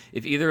if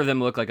either of them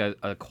look like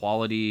a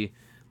quality,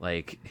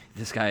 like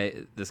this guy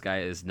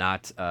is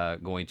not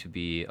going to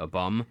be a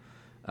bum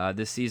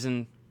this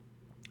season,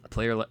 a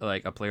player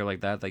like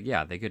that, like,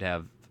 yeah, they could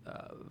have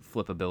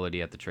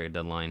flippability at the trade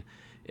deadline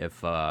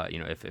if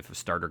if a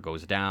starter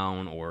goes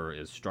down or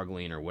is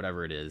struggling or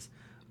whatever it is.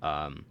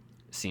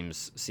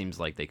 Seems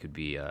like they could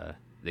be on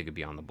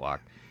the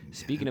block.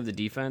 Speaking of the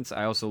defense,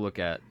 I also look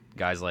at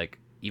guys like,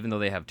 even though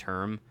they have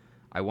term,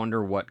 I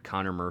wonder what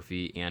Connor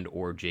Murphy and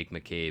or Jake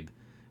McCabe,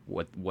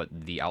 what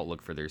the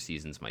outlook for their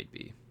seasons might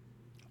be.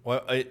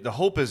 Well, the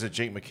hope is that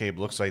Jake McCabe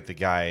looks like the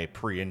guy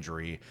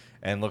pre-injury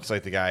and looks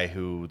like the guy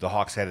who the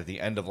Hawks had at the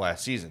end of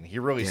last season. He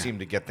really seemed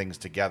to get things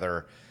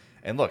together.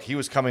 And look, he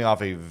was coming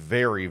off a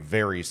very,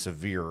 very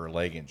severe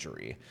leg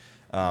injury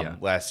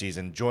last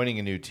season, joining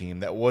a new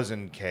team that was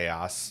in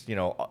chaos.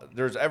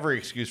 There's every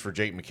excuse for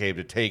Jake McCabe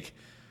to take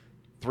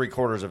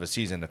 3/4 of a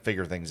season to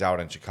figure things out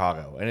in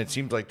Chicago. And it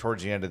seemed like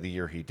towards the end of the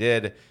year he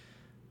did.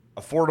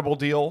 Affordable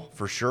deal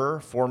for sure,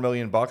 $4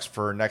 million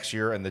for next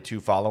year and the two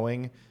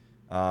following.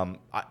 I'm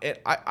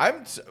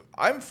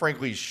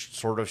frankly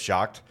sort of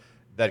shocked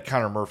that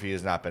Connor Murphy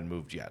has not been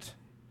moved yet.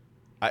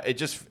 It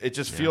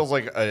just feels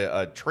like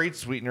a trade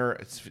sweetener.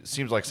 It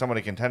seems like someone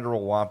a contender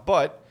will want,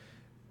 but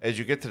as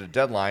you get to the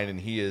deadline and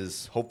he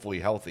is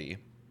hopefully healthy,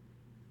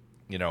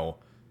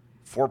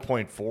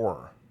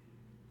 4.4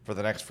 for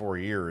the next 4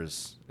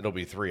 years. It'll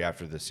be 3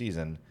 after the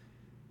season.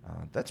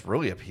 That's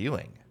really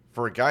appealing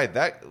for a guy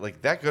that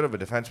good of a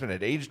defenseman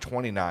at age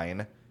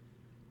 29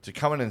 to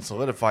come in and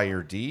solidify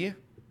your D.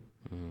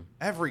 Mm-hmm.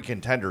 Every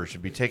contender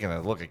should be taking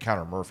a look at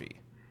Connor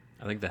Murphy.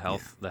 I think the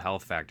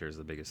health factor is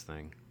the biggest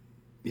thing.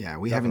 Yeah,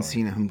 we haven't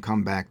seen him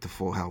come back to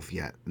full health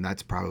yet, and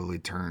that's probably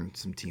turned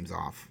some teams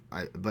off.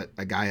 But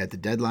a guy at the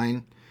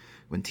deadline,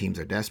 when teams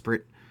are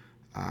desperate,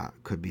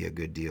 could be a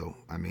good deal.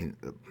 I mean,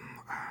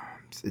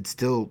 it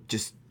still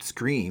just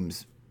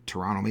screams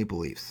Toronto Maple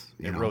Leafs.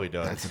 It really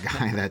does. That's a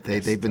guy that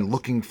they've been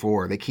looking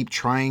for. They keep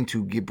trying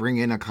to bring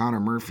in a Connor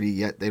Murphy,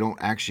 yet they don't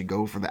actually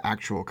go for the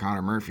actual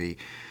Connor Murphy.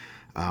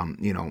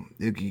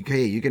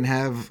 You can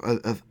have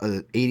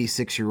a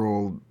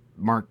 86-year-old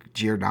Mark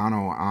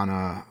Giordano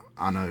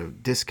on a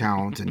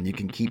discount, and you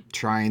can keep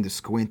trying to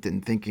squint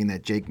and thinking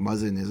that Jake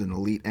Muzzin is an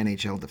elite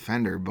NHL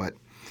defender, but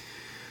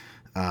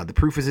the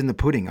proof is in the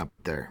pudding up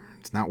there.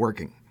 It's not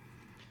working.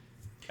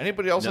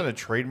 Anybody else in the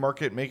trade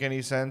market make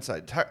any sense?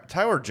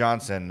 Tyler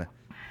Johnson,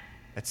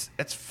 it's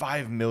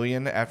 $5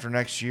 million after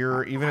next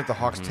year. Even if the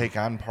Hawks take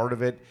on part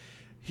of it,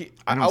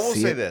 I will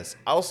say this.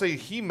 I'll say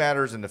he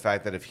matters in the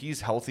fact that if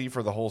he's healthy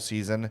for the whole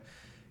season,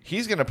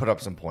 he's going to put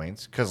up some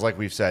points because, like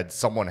we've said,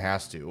 someone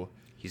has to.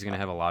 He's going to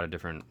have a lot of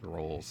different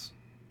roles.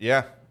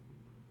 Yeah,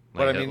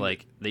 but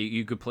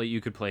you could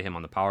play him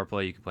on the power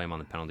play. You could play him on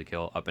the penalty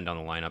kill, up and down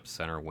the lineup,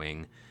 center,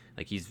 wing.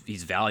 Like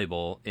he's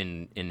valuable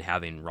in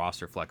having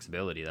roster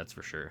flexibility. That's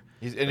for sure.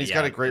 He's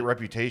got a great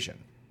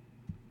reputation.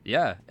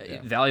 Yeah,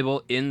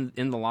 valuable in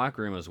the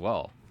locker room as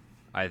well.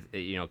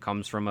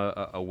 Comes from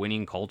a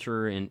winning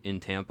culture in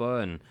Tampa,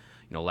 and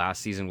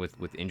last season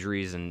with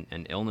injuries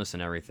and illness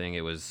and everything,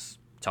 it was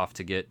tough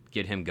to get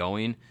him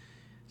going.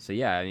 So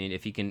yeah, I mean,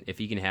 if he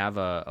can have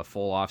a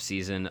full off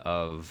season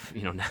of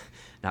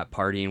not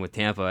partying with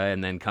Tampa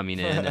and then coming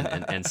in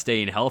and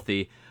staying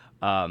healthy,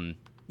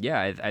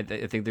 yeah, I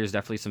think there's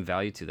definitely some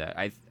value to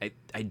that.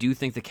 I do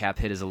think the cap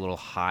hit is a little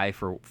high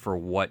for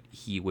what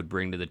he would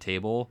bring to the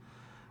table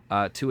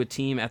to a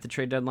team at the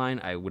trade deadline.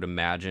 I would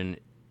imagine,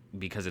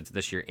 because it's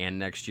this year and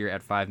next year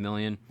at $5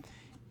 million.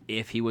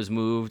 If he was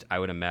moved, I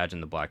would imagine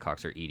the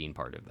Blackhawks are eating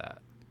part of that.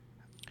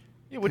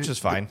 Yeah, which is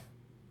fine.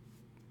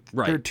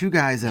 Right. There are two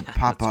guys that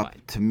pop up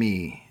fine. to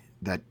me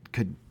that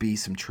could be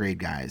some trade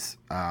guys.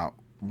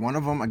 One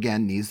of them,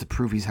 again, needs to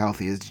prove he's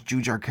healthy, is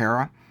Jujhar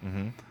Khaira.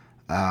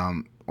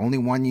 Only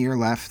 1 year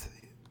left.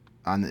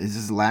 This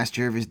is the last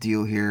year of his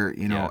deal here.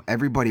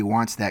 Everybody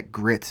wants that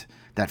grit,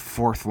 that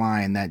fourth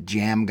line, that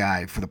jam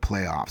guy for the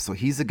playoffs. So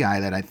he's a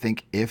guy that I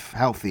think, if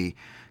healthy,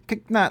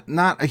 not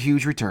a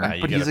huge return,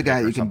 but he's a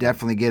guy that you can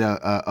definitely get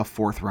a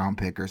fourth-round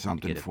pick or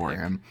something for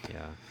him.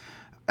 Yeah.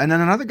 And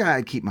then another guy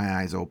I'd keep my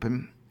eyes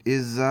open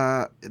is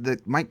that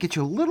might get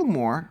you a little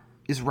more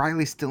is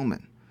Riley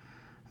Stillman.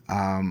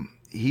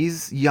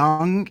 He's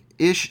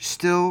young-ish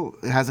still,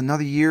 has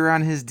another year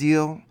on his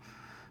deal,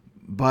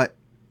 but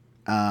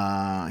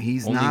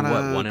he's only not a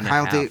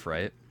 1.5,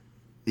 right?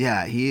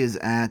 Yeah, he is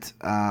at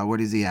what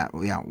is he at?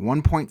 Yeah,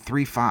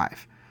 1.35.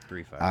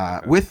 3.5.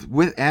 Okay.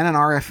 With and an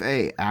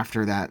RFA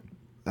after that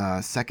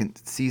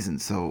second season.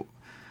 So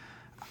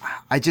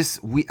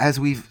as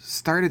we've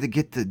started to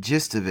get the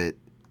gist of it,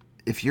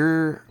 if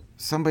you're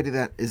somebody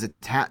that is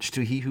attached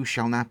to he who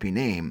shall not be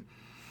named,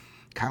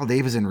 Kyle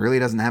Davidson really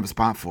doesn't have a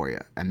spot for you,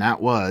 and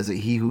that was a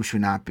he who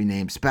should not be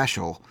named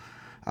special.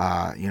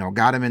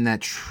 Got him in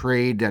that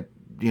trade that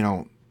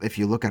if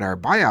you look at our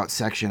buyout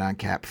section on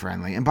Cap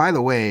Friendly, and by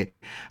the way,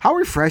 how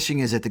refreshing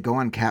is it to go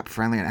on Cap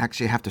Friendly and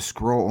actually have to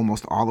scroll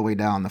almost all the way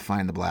down to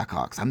find the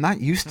Blackhawks? I'm not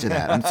used to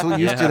that. I'm so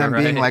used to them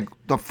being like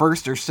the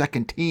first or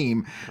second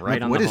team. Right,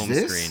 like, on what the is home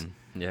this? screen.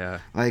 Yeah.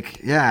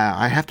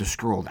 I have to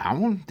scroll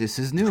down. This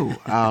is new.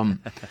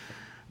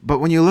 But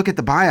when you look at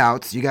the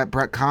buyouts, you got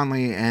Brett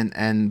Conley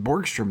and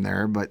Borgstrom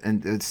there,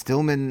 and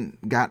Stillman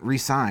got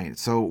re-signed.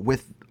 So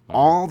with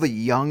all the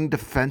young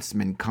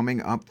defensemen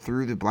coming up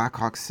through the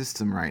Blackhawks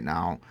system right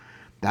now,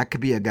 that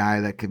could be a guy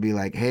that could be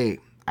like, hey,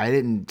 I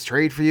didn't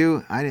trade for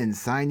you. I didn't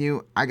sign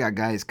you. I got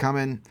guys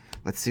coming.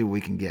 Let's see what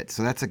we can get.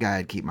 So that's a guy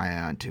I'd keep my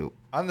eye on too.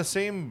 On the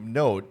same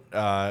note,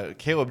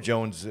 Caleb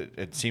Jones,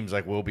 it seems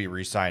like will be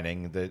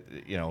re-signing. That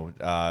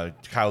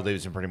Kyle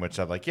Davidson pretty much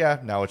said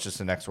now it's just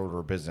the next order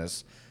of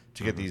business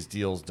to get these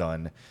deals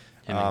done.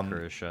 Him and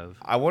Khrushchev.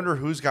 I wonder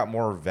who's got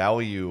more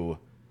value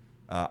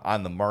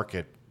on the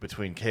market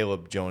between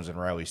Caleb Jones and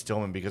Riley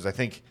Stillman, because I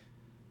think,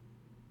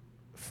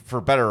 for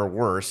better or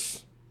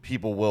worse,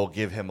 people will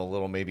give him a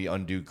little maybe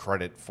undue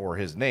credit for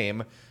his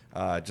name,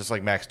 just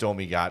like Max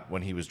Domi got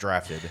when he was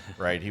drafted,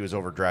 right? He was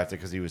overdrafted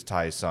because he was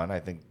Ty's son. I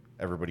think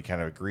everybody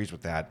kind of agrees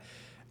with that.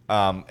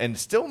 And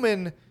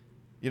Stillman,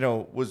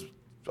 was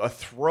a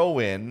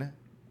throw-in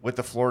with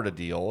the Florida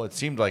deal. It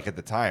seemed like at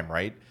the time,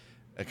 right?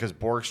 Because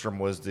Borgstrom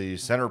was the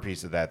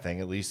centerpiece of that thing,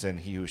 at least in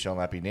He Who Shall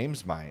Not Be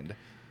Named's mind.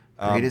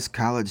 Greatest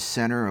college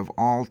center of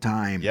all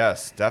time.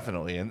 Yes,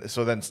 definitely. And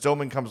so then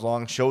Stillman comes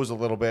along, shows a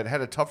little bit,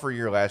 had a tougher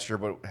year last year,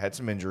 but had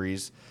some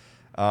injuries.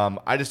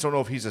 I just don't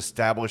know if he's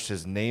established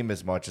his name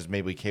as much as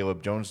maybe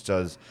Caleb Jones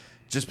does,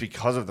 just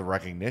because of the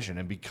recognition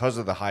and because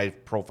of the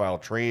high-profile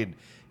trade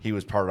he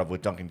was part of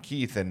with Duncan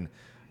Keith. And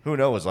who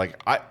knows?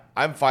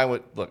 I'm fine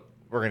with – look,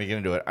 we're going to get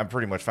into it. I'm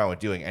pretty much fine with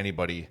doing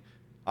anybody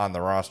on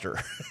the roster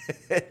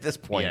at this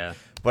point. Yeah,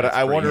 but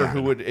I wonder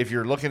who would – if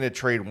you're looking to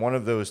trade one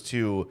of those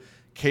two –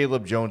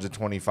 Caleb Jones at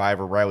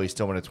 25 or Riley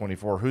Stillman at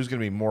 24, who's going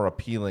to be more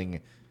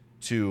appealing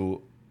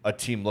to a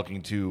team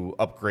looking to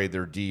upgrade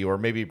their D, or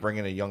maybe bring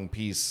in a young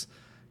piece,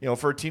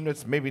 for a team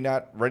that's maybe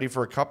not ready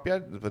for a cup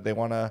yet, but they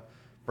want to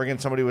bring in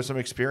somebody with some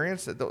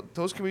experience?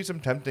 Those can be some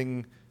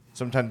tempting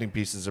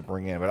pieces to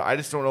bring in. But I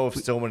just don't know if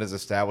Stillman has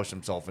established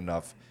himself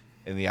enough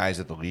in the eyes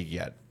of the league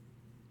yet.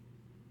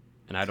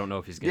 And I don't know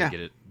if he's going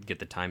to get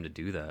the time to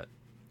do that.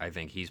 I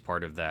think he's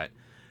part of that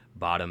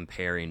bottom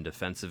pairing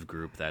defensive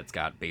group that's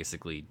got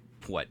basically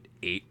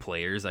 8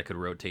 players that could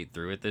rotate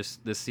through it this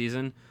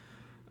season.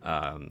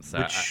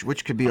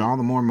 Which could be all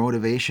the more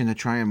motivation to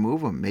try and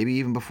move him, maybe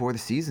even before the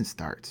season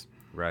starts.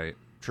 Right.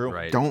 True.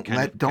 Right. Don't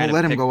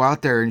let him go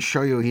out there and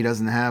show you he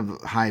doesn't have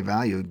high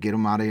value. Get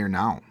him out of here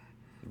now.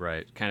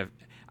 Right. Kind of.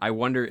 I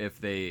wonder if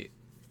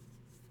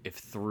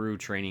through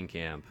training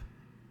camp,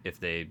 if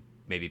they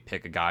maybe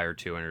pick a guy or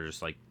two and are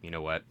just like, you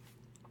know what,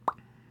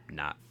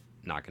 not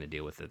going to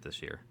deal with it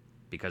this year,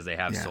 because they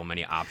have so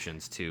many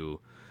options to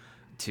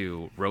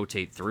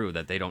rotate through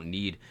that they don't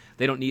need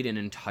an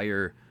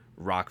entire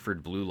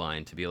Rockford blue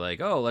line to be like,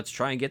 oh, let's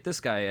try and get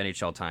this guy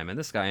NHL time and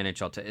this guy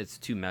NHL time. It's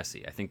too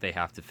messy. I think they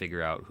have to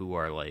figure out who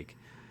are like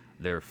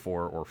their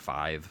 4 or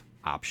 5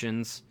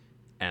 options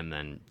and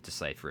then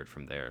decipher it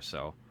from there.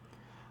 So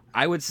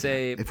I would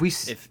say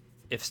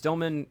if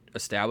Stillman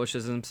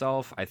establishes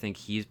himself, I think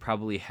he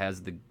probably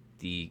has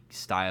the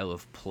style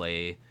of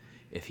play.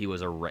 If he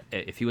was a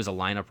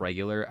lineup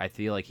regular, I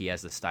feel like he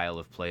has the style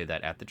of play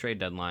that at the trade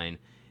deadline,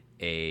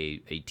 a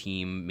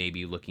team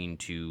maybe looking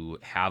to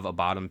have a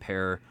bottom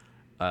pair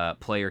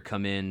player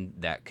come in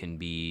that can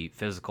be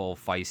physical,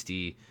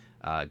 feisty,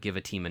 give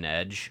a team an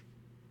edge,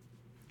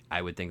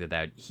 I would think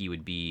that he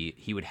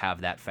would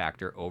have that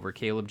factor over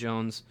Caleb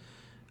Jones.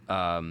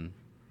 But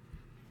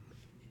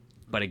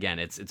again,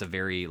 it's a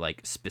very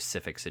like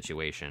specific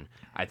situation.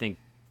 I think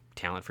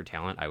talent for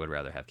talent, I would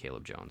rather have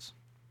Caleb Jones.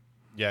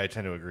 Yeah, I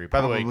tend to agree. By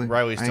the way,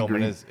 Riley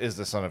Stillman is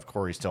the son of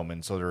Corey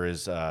Stillman, so there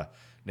is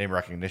name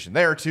recognition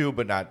there too,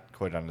 but not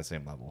quite on the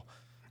same level.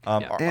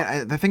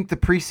 I think the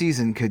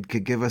preseason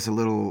could give us a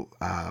little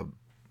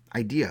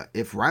idea.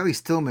 If Riley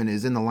Stillman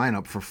is in the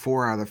lineup for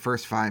 4 out of the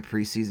first 5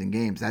 preseason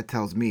games, that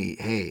tells me,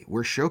 hey,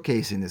 we're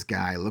showcasing this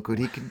guy. Look what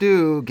he can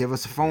do. Give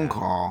us a phone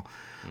call.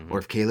 Mm-hmm. Or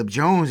if Caleb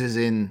Jones is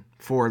in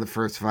 4 of the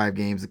first 5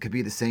 games, it could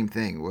be the same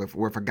thing.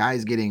 Or if a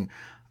guy's getting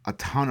a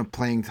ton of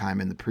playing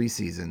time in the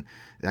preseason,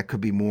 that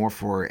could be more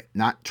for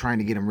not trying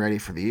to get him ready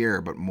for the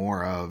year, but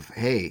more of,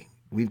 hey,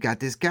 we've got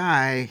this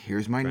guy.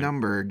 Here's my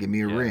number. Give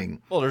me a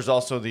ring. Well, there's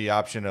also the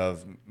option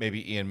of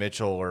maybe Ian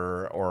Mitchell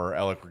or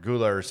Alec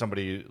Regula or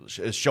somebody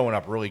is showing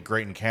up really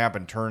great in camp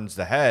and turns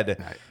the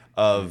head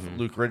of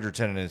Luke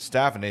Richardson and his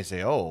staff, and they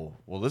say, oh,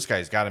 well, this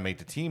guy's got to make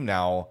the team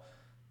now.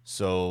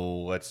 So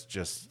let's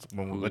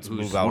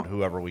move out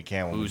whoever we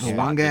can. The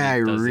one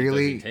guy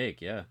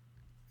the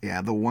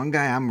one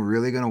guy I'm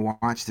really going to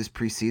watch this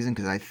preseason,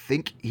 because I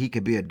think he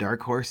could be a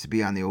dark horse to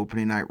be on the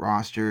opening night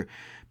roster,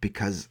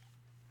 because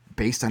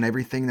based on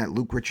everything that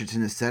Luke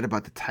Richardson has said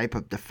about the type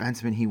of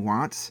defenseman he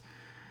wants,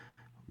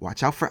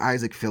 watch out for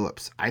Isaac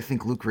Phillips. I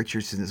think Luke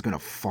Richardson is going to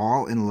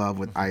fall in love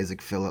with Isaac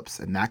Phillips,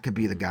 and that could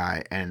be the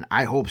guy. And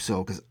I hope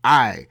so, because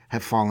I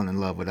have fallen in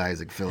love with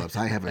Isaac Phillips.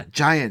 I have a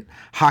giant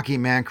hockey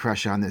man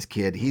crush on this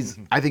kid.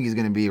 I think he's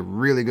going to be a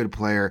really good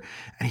player,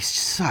 and he's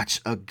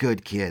such a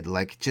good kid.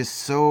 Like, just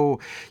so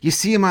you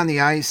see him on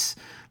the ice,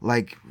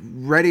 like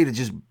ready to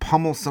just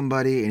pummel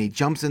somebody, and he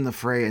jumps in the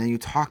fray, and then you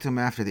talk to him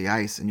after the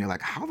ice, and you're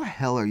like, how the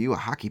hell are you a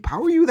hockey?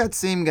 How are you that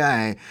same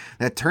guy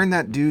that turned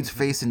that dude's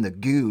face into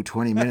goo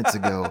 20 minutes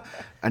ago,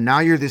 and now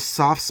you're this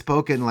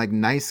soft-spoken, like,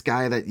 nice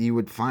guy that you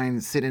would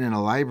find sitting in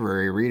a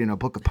library reading a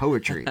book of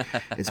poetry?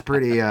 It's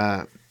pretty...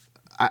 I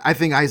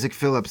think Isaac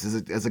Phillips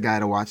is a guy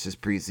to watch this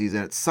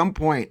preseason. At some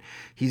point,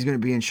 he's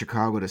going to be in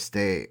Chicago to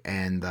stay,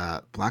 and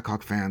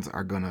Blackhawk fans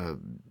are going to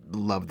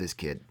love this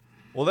kid.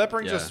 Well, that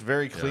brings us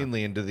very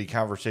cleanly into the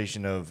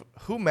conversation of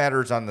who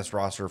matters on this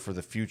roster for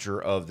the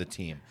future of the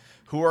team.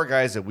 Who are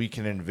guys that we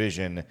can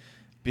envision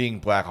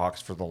being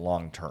Blackhawks for the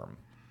long term?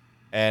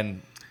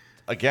 And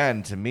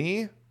again, to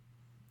me,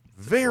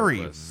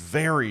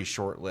 very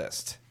short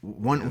list.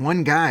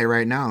 One guy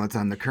right now that's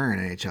on the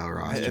current NHL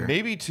roster.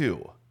 Maybe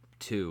two.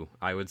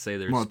 I would say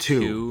there's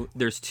two.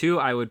 There's 2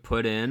 I would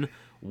put in.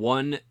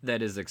 One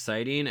that is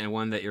exciting, and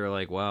one that you're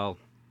like, well,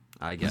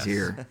 I guess. He's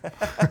here.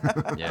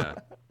 Yeah.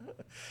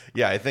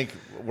 Yeah, I think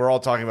we're all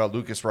talking about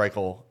Lucas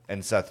Reichel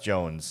and Seth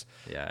Jones.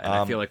 Yeah, and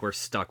I feel like we're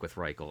stuck with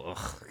Reichel.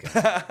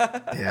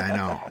 Yeah, I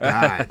know.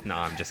 God. No,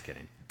 I'm just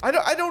kidding.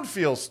 I don't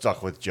feel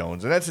stuck with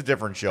Jones, and that's a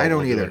different show. I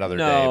don't either. Another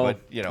day,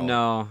 but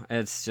No,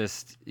 it's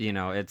just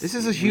this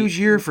is a huge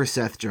year for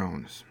Seth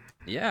Jones.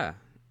 Yeah,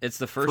 it's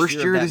the first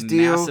year of this that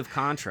deal. Massive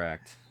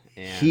contract.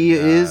 And, he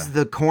is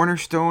the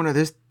cornerstone of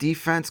this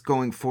defense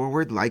going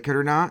forward, like it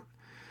or not.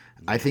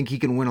 I think he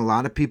can win a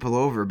lot of people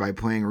over by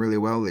playing really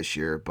well this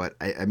year. But,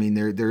 I mean,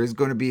 there is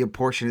going to be a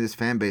portion of this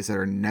fan base that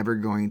are never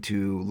going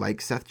to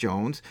like Seth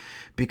Jones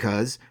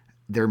because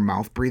they're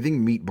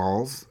mouth-breathing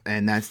meatballs,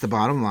 and that's the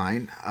bottom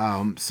line.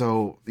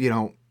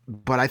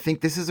 But I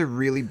think this is a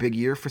really big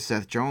year for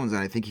Seth Jones,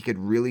 and I think he could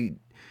really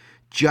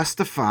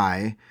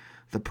justify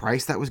the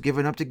price that was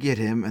given up to get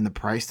him and the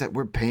price that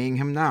we're paying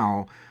him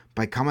now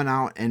by coming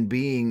out and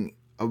being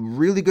a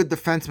really good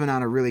defenseman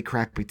on a really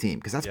crappy team,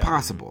 because that's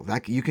possible.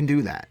 That you can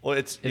do that.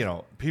 Well,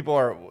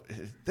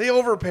 they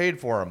overpaid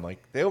for him.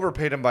 Like, they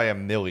overpaid him by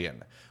 $1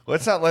 million.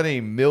 Let's not let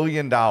 $1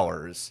 million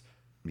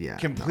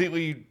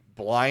completely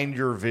blind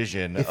your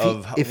vision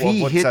if he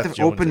hit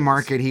the open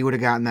market, he would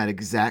have gotten that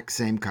exact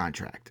same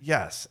contract.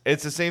 Yes,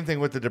 it's the same thing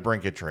with the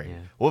DeBrincat trade. Yeah.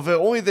 Well, if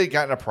only they'd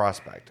gotten a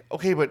prospect,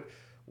 okay, but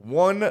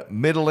one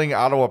middling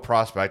Ottawa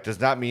prospect does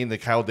not mean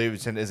that Kyle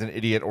Davidson is an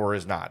idiot or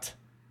is not.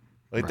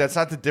 Like, that's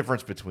not the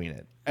difference between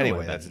it.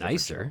 Anyway, that's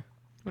nicer.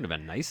 Would have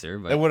been nicer.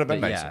 But, it would have been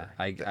nicer.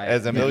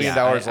 As $1 million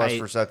less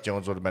for Seth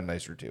Jones would have been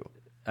nicer too.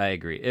 I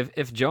agree.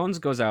 If Jones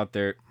goes out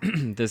there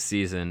this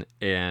season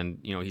and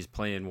he's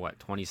playing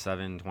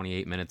 27,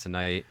 28 minutes a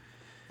night,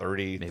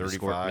 30,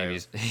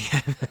 35.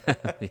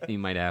 He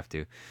might have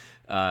to.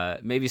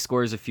 Maybe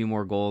scores a few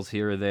more goals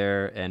here or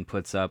there and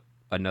puts up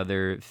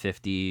another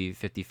 50,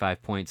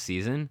 55 point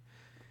season.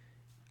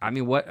 I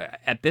mean, what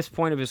at this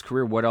point of his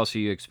career, what else are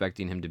you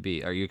expecting him to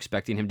be? Are you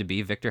expecting him to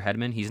be Victor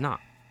Hedman? He's not.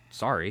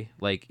 Sorry.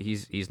 Like,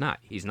 he's not.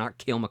 He's not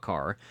Cale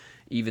Makar,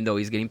 even though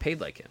he's getting paid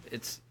like him.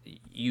 It's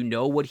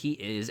what he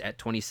is at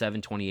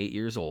 27, 28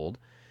 years old.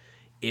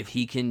 If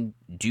he can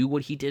do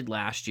what he did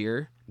last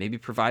year, maybe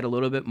provide a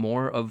little bit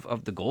more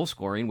of the goal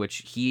scoring,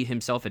 which he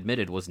himself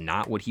admitted was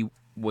not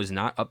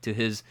up to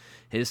his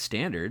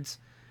standards.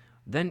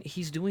 then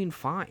he's doing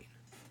fine.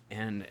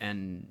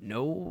 And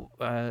no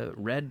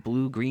red,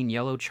 blue, green,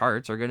 yellow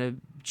charts are gonna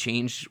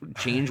change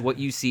what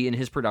you see in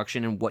his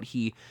production and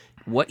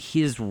what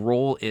his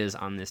role is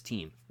on this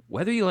team.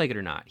 Whether you like it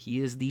or not,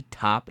 he is the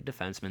top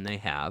defenseman they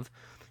have.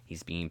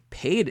 He's being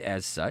paid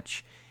as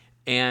such,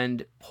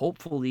 and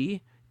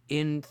hopefully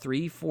in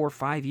 3, 4,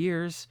 5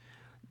 years,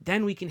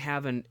 then we can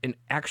have an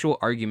actual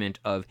argument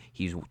of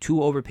he's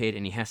too overpaid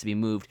and he has to be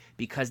moved,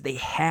 because they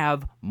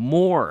have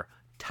more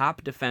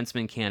top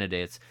defenseman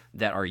candidates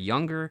that are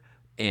younger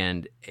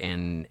and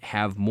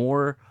have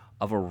more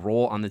of a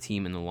role on the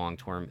team in the long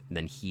term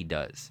than he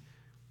does.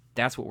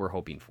 That's what we're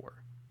hoping for.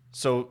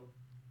 So,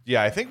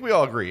 yeah, I think we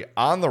all agree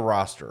on the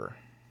roster.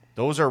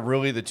 Those are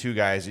really the two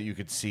guys that you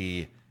could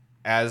see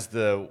as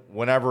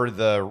whenever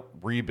the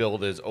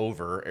rebuild is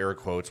over, air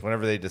quotes,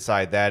 whenever they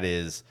decide that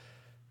is,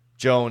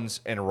 Jones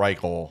and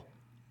Reichel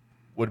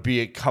would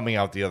be coming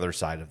out the other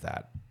side of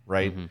that,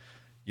 right? Mm-hmm.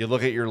 You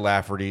look at your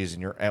Laffertys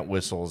and your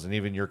Entwistles and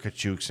even your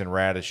Kachuks and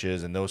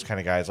Radishes and those kind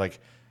of guys, like,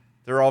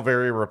 they're all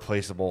very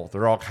replaceable.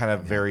 They're all kind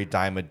of very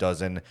dime a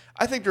dozen.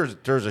 I think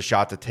there's a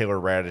shot that Taylor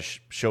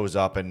Radish shows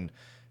up and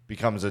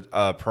becomes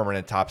a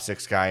permanent top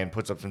 6 guy and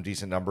puts up some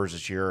decent numbers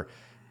this year.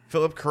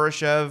 Philip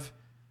Kurashev,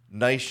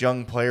 nice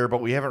young player,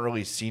 but we haven't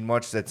really seen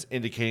much that's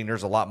indicating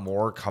there's a lot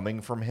more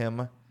coming from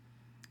him.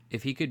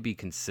 If he could be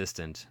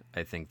consistent,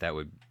 I think that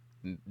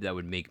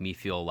would make me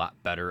feel a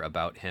lot better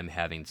about him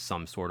having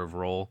some sort of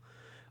role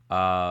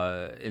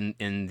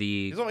in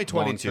the he's only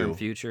 22. Long-term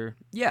future.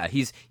 Yeah,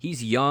 he's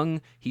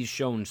young. He's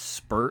shown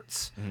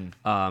spurts,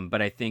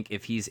 but I think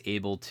if he was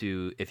able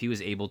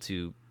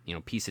to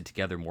piece it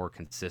together more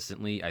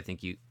consistently, I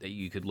think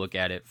you could look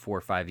at it 4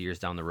 or 5 years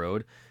down the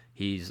road.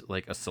 He's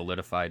like a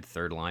solidified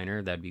third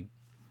liner. That'd be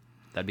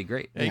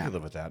great. Yeah, you could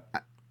live with that.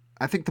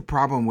 I think the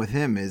problem with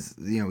him is,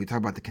 we talk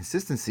about the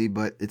consistency,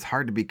 but it's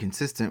hard to be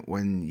consistent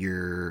when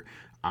you're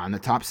on the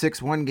top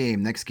 6 one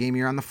game. Next game,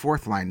 you're on the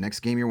 4th line. Next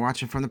game, you're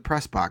watching from the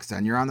press box.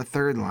 Then you're on the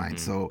 3rd line.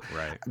 So,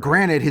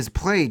 granted, his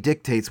play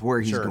dictates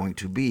where he's going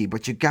to be,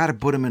 but you got to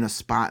put him in a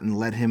spot and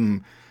let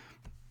him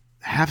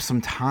have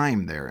some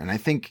time there. And I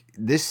think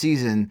this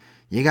season,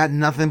 you got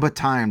nothing but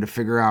time to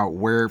figure out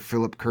where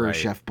Philip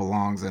Kurashev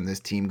belongs on this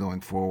team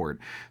going forward.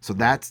 So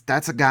that's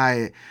a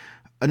guy,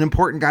 an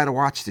important guy to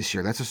watch this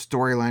year. That's a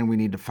storyline we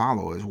need to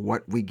follow, is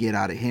what we get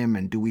out of him,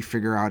 and do we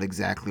figure out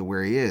exactly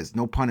where he is.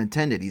 No pun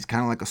intended. He's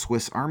kind of like a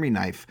Swiss Army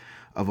knife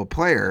of a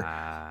player.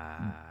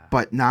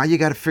 But now you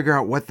got to figure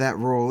out what that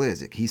role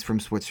is. He's from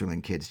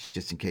Switzerland, kids,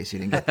 just in case you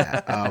didn't get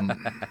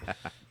that.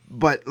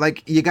 But,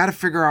 you got to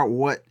figure out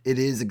what it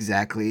is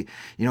exactly.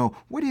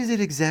 What is it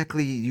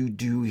exactly you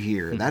do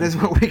here? That is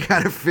what we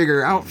got to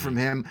figure out from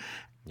him.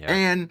 Yeah.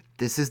 And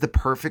this is the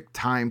perfect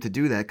time to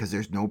do that, because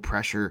there's no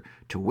pressure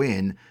to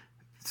win.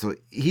 So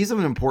he's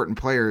an important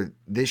player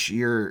this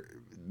year,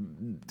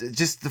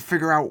 just to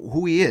figure out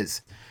who he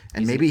is.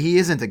 And maybe he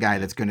isn't a guy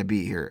that's going to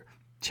be here.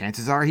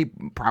 Chances are he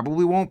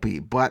probably won't be,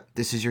 but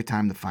this is your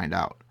time to find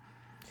out.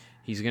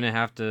 He's going to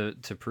have to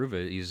prove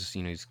it. He's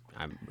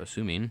I'm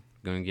assuming,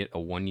 going to get a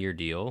 1-year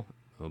deal.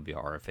 He'll be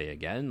RFA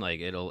again.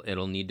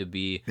 It'll need to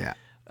be,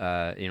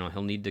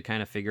 he'll need to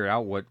kind of figure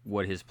out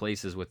what his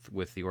place is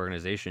with the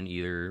organization.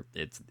 Either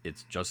it's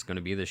just going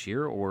to be this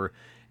year, or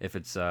if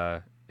it's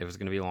going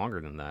to be longer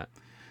than that.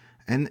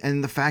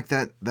 And the fact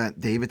that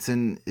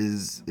Davidson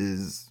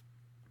is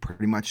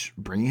pretty much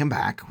bringing him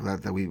back,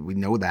 that we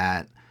know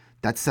that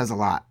says a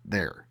lot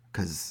there,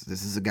 because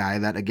this is a guy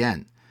that,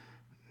 again,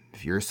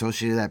 if you're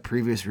associated with that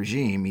previous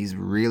regime, he's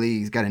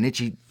got an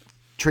itchy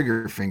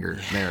trigger finger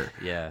there.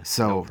 Yeah.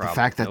 So the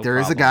fact that there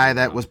is a guy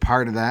that was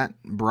part of that,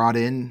 brought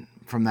in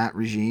from that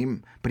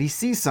regime, but he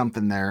sees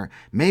something there.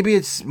 Maybe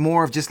it's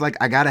more of just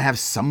I got to have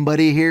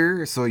somebody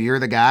here, so you're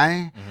the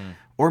guy. Mm-hmm.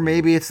 Or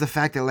maybe it's the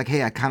fact that,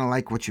 hey, I kind of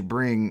like what you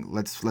bring.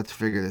 Let's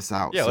figure this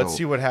out. Yeah, let's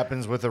see what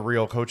happens with a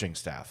real coaching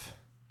staff.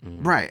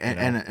 Right,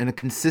 and a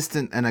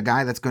consistent, and a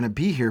guy that's going to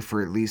be here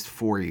for at least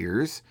 4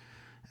 years.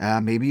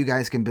 Maybe you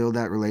guys can build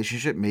that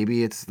relationship.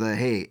 Maybe it's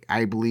hey,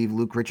 I believe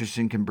Luke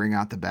Richardson can bring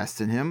out the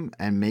best in him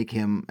and make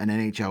him an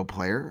NHL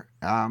player.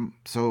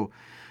 So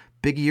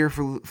big year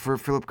for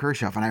Philip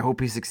Kurashev, and I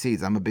hope he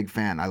succeeds. I'm a big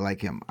fan. I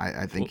like him.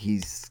 I think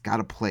he's got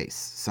a place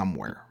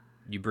somewhere.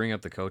 You bring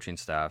up the coaching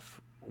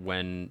staff.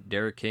 When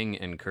Derek King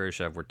and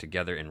Kurashev were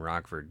together in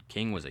Rockford,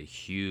 King was a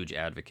huge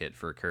advocate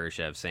for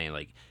Kurashev,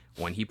 saying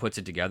when he puts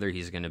it together,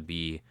 he's going to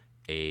be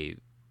a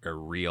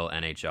real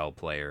NHL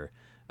player,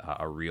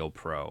 a real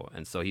pro.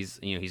 And so he's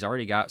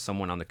already got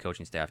someone on the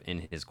coaching staff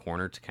in his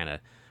corner to kind of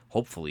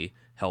hopefully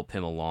help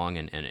him along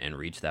and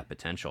reach that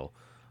potential.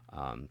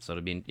 So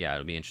it'll be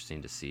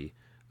interesting to see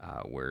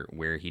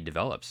where he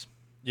develops.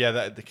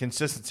 Yeah, the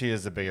consistency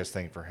is the biggest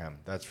thing for him.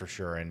 That's for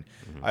sure. And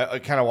I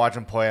kind of watch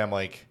him play. I'm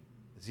like,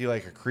 is he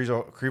like a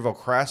Krivo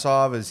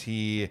Krasov? Is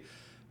he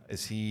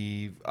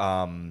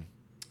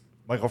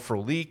Michael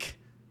Frolik?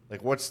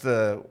 What's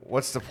the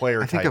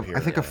player type here? I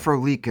think a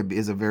Frolik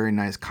is a very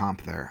nice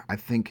comp there. I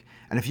think,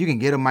 and if you can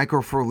get a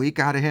Michael Frolik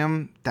out of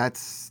him,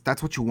 that's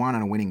what you want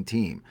on a winning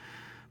team.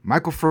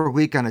 Michael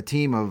Frolik on a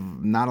team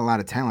of not a lot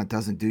of talent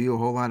doesn't do you a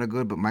whole lot of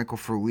good, but Michael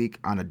Frolik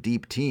on a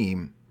deep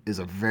team is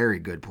a very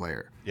good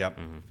player. Yep.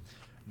 Mm-hmm.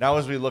 Now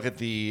as we look at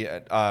the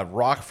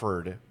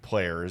Rockford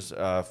players,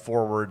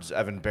 forwards,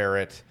 Evan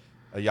Barrett,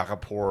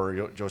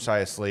 Yakapor,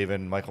 Josiah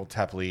Slavin, Michael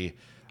Tepley.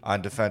 On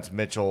defense,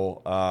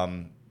 Mitchell.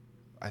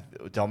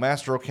 Del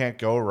Mastro can't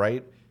go,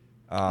 right?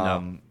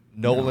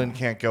 Nolan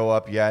can't go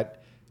up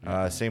yet.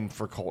 Same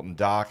for Colton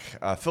Dock.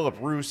 Philip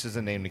Roos is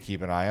a name to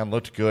keep an eye on.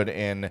 Looked good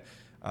in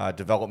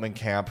development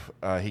camp.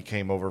 He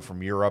came over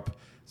from Europe.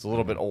 He's a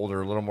little bit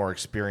older, a little more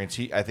experienced.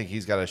 I think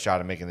he's got a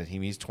shot at making the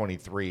team. He's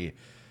 23.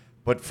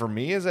 But for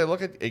me, as I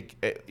look at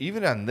it,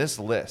 even on this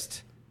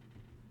list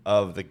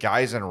of the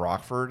guys in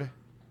Rockford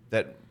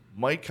that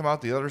might come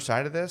out the other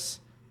side of this,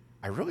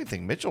 I really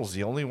think Mitchell's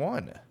the only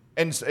one.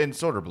 And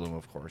Soderblom,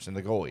 of course, and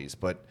the goalies.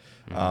 But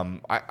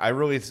I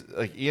really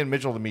like Ian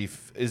Mitchell to me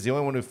is the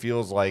only one who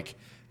feels like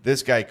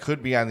this guy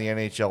could be on the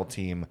NHL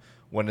team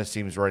when this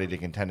team's ready to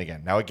contend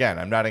again. Now, again,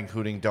 I'm not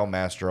including Del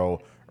Mastro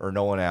or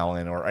Nolan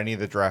Allen or any of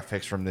the draft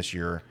picks from this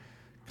year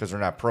because they're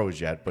not pros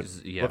yet, but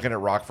looking at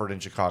Rockford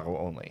and Chicago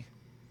only.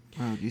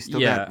 Well, you still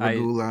got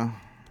Regula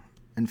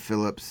and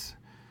Phillips.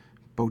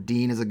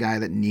 Bodine is a guy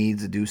that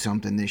needs to do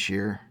something this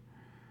year.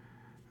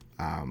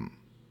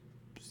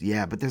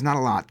 Yeah, but there's not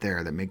a lot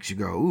there that makes you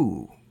go,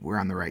 ooh, we're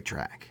on the right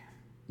track.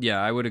 Yeah,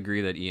 I would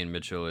agree that Ian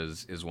Mitchell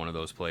is one of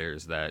those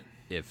players that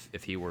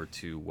if he were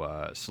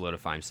to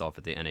solidify himself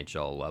at the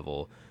NHL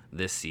level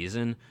this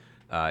season,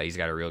 he's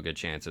got a real good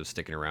chance of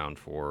sticking around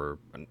for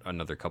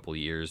another couple of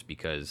years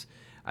because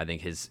I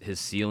think his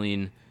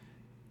ceiling,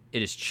 it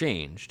has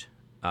changed,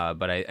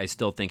 but I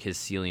still think his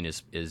ceiling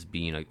is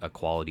being a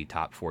quality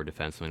top four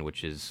defenseman,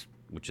 which is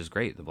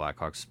great. The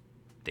Blackhawks,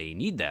 they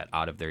need that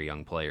out of their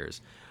young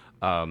players.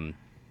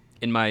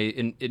 In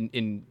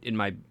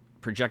my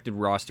projected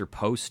roster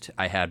post,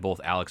 I had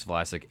both Alex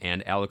Vlasic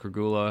and Alec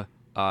Regula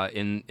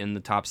in the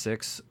top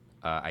six.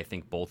 I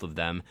think both of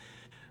them,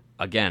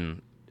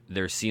 again,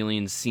 their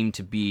ceilings seem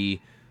to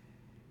be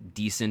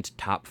decent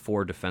top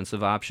four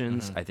defensive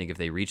options. Mm-hmm. I think if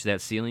they reach that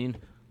ceiling,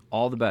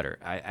 all the better.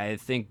 I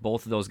think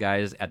both of those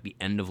guys at the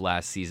end of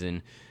last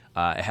season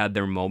had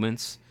their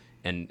moments,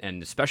 and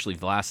especially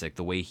Vlasic,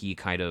 the way he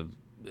kind of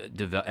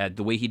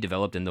the way he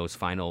developed in those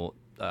final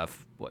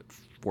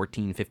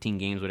 14, 15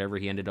 games, whatever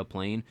he ended up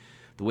playing,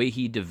 the way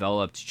he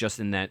developed just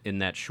in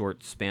that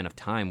short span of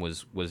time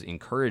was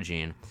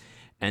encouraging.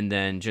 And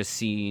then just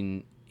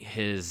seeing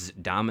his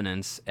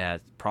dominance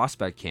at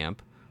prospect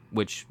camp,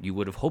 which you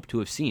would have hoped to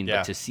have seen,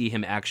 but to see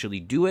him actually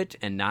do it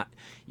and not,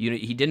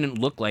 he didn't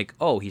look like,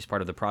 oh, he's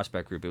part of the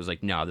prospect group. It was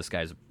like, no, this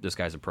guy's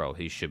a pro.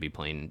 He should be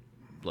playing.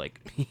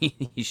 Like he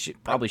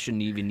probably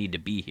shouldn't even need to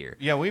be here.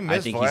 Yeah, we missed. I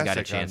think he's got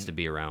a chance to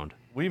be around.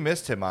 We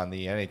missed him on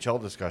the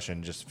NHL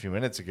discussion just a few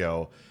minutes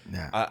ago.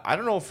 Yeah. I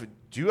don't know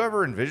do you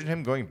ever envision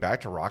him going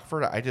back to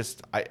Rockford?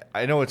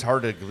 I know it's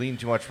hard to glean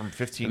too much from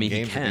 15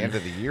 games at the end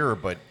of the year,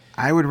 but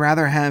I would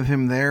rather have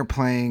him there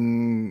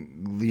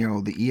playing,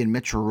 the Ian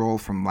Mitchell role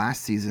from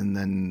last season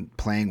than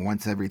playing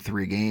once every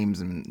 3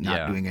 games and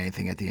not doing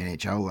anything at the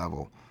NHL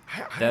level.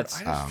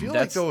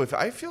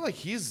 I feel like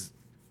he's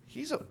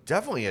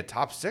definitely a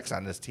top 6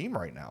 on this team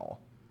right now.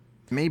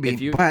 Maybe,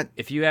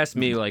 if you ask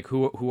me, like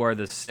who are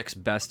the 6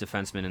 best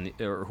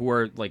defensemen or who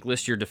are like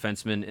list your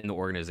defensemen in the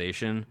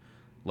organization,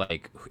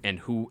 like, and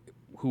who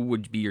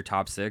would be your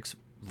top 6?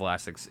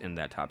 Vlasic's in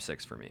that top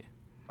 6 for me.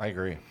 I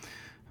agree.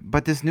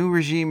 But this new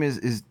regime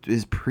is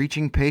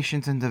preaching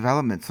patience and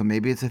development. So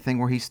maybe it's a thing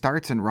where he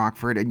starts in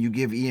Rockford and you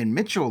give Ian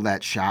Mitchell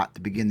that shot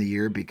to begin the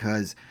year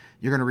because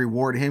you're going to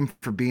reward him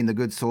for being the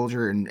good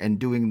soldier and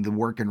doing the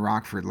work in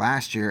Rockford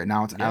last year. And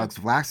now it's Alex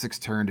Vlasic's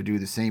turn to do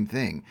the same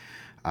thing.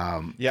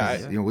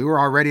 We were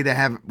all ready to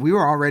have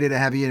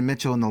Ian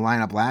Mitchell in the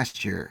lineup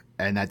last year,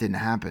 and that didn't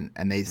happen.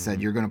 And they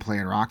said you're going to play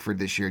in Rockford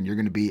this year, and you're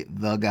going to be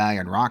the guy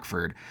in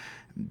Rockford.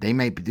 They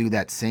may do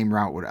that same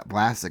route with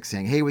Vlasic,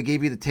 saying, "Hey, we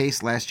gave you the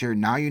taste last year.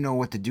 Now you know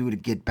what to do to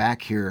get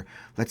back here.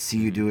 Let's see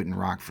you do it in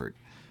Rockford."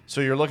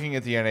 So you're looking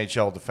at the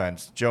NHL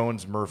defense: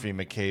 Jones, Murphy,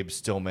 McCabe,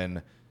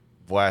 Stillman,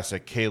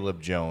 Vlasic,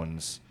 Caleb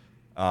Jones.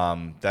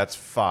 That's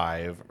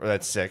 5 or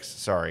that's 6.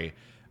 Sorry.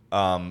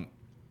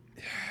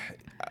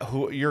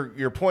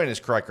 Your point is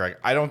correct, Greg.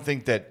 I don't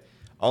think that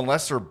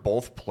unless they're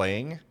both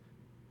playing,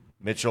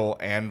 Mitchell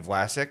and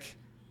Vlasic,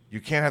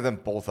 you can't have them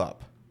both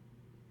up,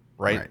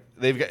 right?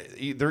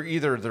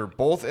 They're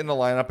both in the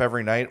lineup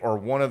every night, or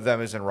one of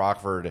them is in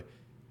Rockford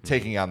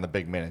taking on the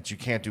big minutes. You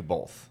can't do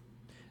both.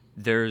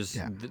 There's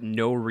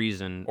no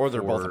reason, or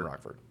they're both in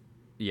Rockford.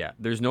 Yeah,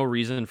 there's no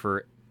reason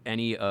for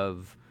any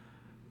of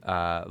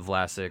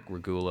Vlasic,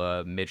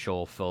 Regula,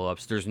 Mitchell,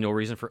 Phillips. There's no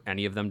reason for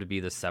any of them to be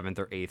the 7th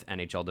or 8th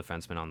NHL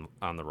defenseman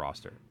on the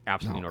roster.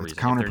 Absolutely no reason.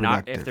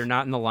 If they're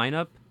not in the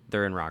lineup,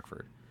 they're in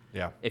Rockford.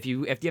 Yeah. If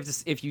you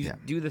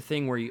do the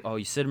thing where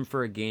you sit them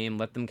for a game,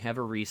 let them have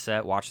a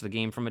reset, watch the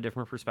game from a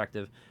different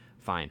perspective,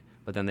 fine.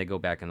 But then they go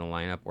back in the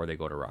lineup or they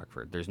go to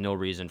Rockford. There's no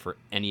reason for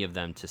any of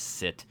them to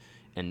sit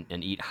and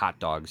eat hot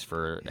dogs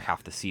for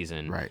half the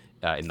season right.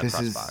 In the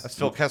press box. That's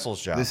Phil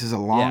Kessel's job. This is a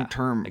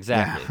long-term...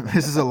 exactly. Yeah,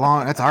 this is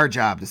that's our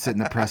job, to sit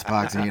in the press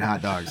box and eat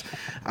hot dogs.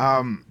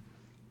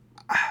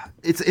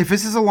 If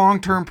this is a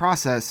long-term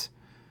process,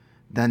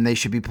 then they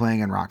should be playing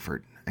in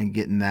Rockford and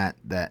getting that.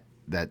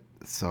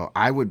 So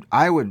I would,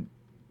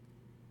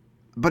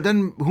 but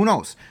then who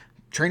knows?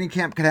 Training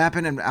camp could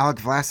happen, and Alec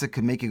Vlasic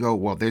could make you go,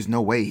 well, there's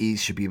no way he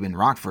should be in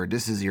Rockford.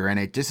 This is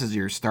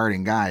your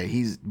starting guy.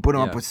 He's put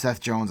him up with Seth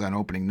Jones on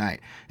opening night.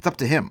 It's up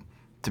to him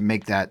to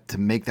make that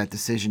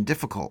decision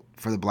difficult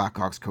for the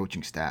Blackhawks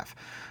coaching staff.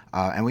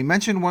 And we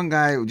mentioned one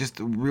guy just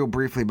real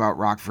briefly about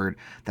Rockford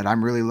that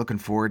I'm really looking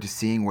forward to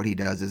seeing what he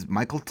does is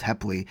Michael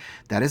Tepley.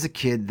 That is a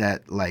kid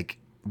that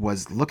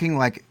was looking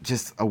like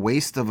just a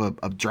waste of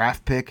a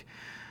draft pick.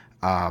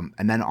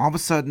 And then all of a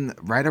sudden,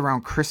 right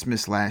around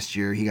Christmas last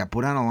year, he got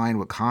put on a line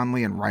with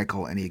Conley and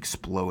Reichel, and he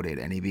exploded.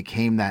 And he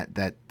became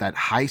that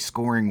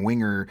high-scoring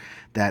winger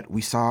that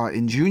we saw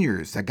in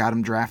juniors that got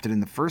him drafted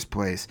in the first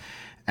place.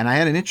 And I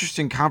had an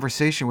interesting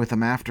conversation with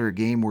him after a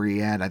game where he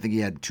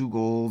had 2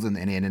 goals,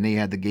 and he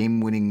had the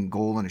game-winning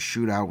goal in a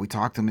shootout. We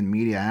talked to him in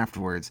media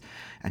afterwards,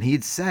 and he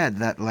had said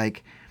that,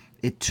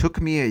 it took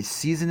me a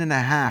season and a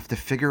half to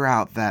figure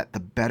out that the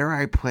better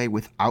I play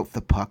without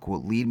the puck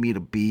will lead me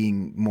to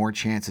being more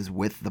chances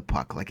with the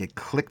puck. It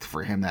clicked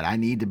for him that I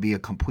need to be a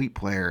complete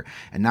player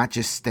and not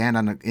just stand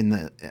on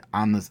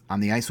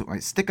the ice with my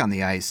stick on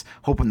the ice,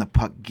 hoping the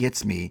puck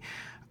gets me.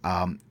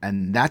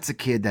 And that's a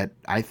kid that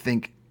I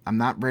think I'm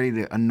not ready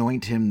to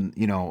anoint him,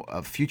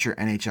 a future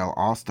NHL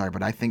All-Star,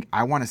 but I think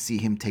I want to see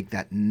him take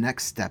that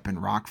next step in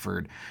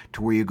Rockford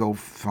to where you go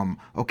from,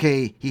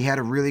 okay, he had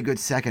a really good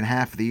second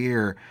half of the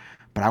year,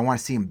 but I want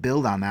to see him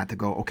build on that to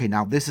go, okay,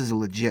 now this is a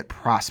legit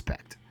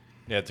prospect.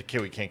 Yeah, it's a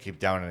kid we can't keep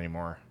down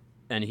anymore.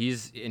 And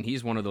he's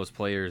one of those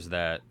players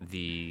that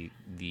the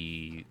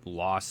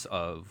loss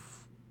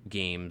of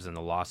games and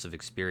the loss of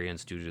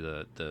experience due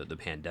to the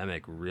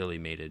pandemic really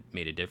made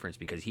a difference,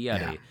 because he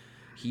had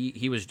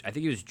he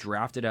was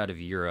drafted out of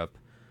Europe,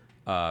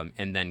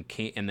 and then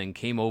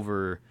came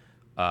over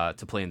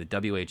to play in the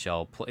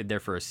WHL, played there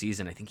for a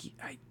season. I think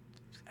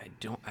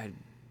I'm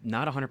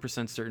not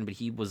 100% certain, but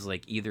he was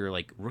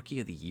either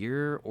rookie of the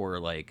year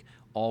or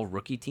all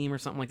rookie team or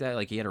something like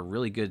that. He had a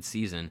really good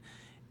season,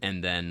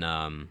 and then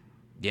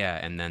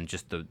and then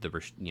just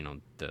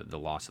the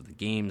loss of the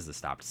games, the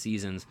stopped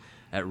seasons,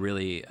 that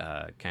really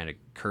kind of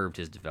curbed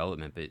his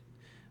development.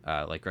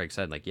 But like Greg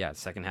said,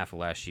 second half of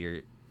last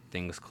year,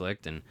 things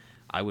clicked, and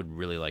I would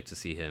really like to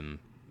see him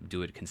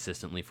do it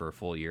consistently for a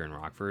full year in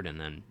Rockford, and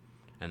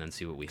then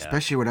see what we have.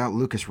 Especially without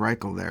Lucas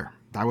Reichel there.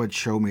 That would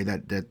show me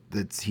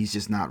that he's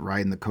just not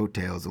riding the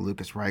coattails of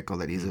Lucas Reichel,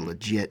 that he's a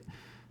legit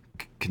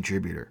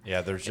contributor.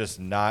 Yeah, there's just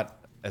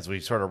not, as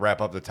we sort of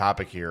wrap up the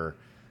topic here,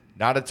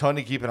 not a ton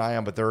to keep an eye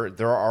on, but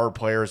there are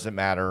players that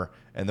matter,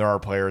 and there are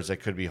players that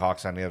could be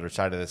Hawks on the other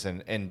side of this.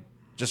 And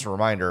just a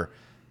reminder,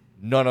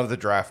 none of the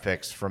draft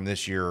picks from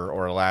this year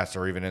or last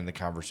are even in the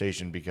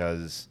conversation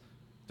because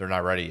they're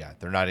not ready yet.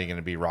 They're not even going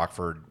to be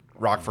Rockford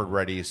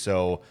ready.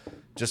 So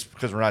just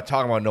because we're not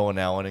talking about Nolan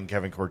Allen and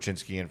Kevin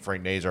Korchinski and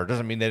Frank Nazar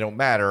doesn't mean they don't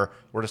matter.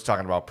 We're just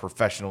talking about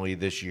professionally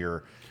this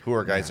year who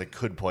are guys that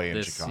could play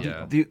in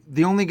Chicago. Yeah.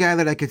 The only guy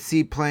that I could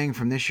see playing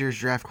from this year's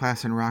draft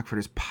class in Rockford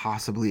is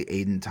possibly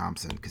Aiden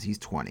Thompson, because he's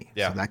 20.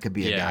 Yeah. So that could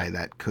be a guy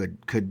that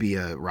could be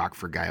a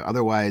Rockford guy.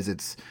 Otherwise,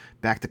 it's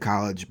back to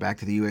college, back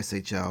to the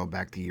USHL,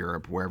 back to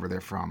Europe, wherever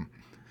they're from,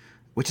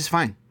 which is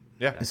fine.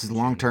 Yeah. This is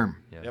long term.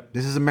 Yeah. Yep.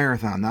 This is a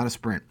marathon, not a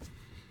sprint.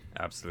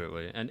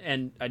 Absolutely.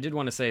 And I did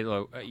want to say,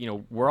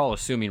 we're all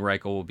assuming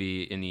Reichel will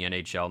be in the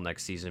NHL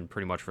next season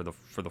pretty much for the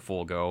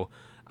full go.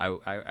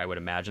 I would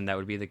imagine that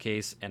would be the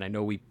case. And I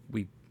know we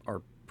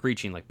are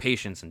preaching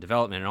patience and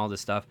development and all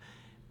this stuff.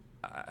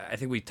 I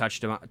think we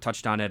touched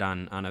on it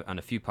on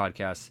a few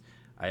podcasts.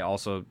 I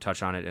also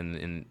touched on it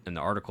in the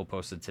article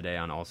posted today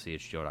on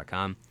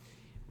allchgo.com.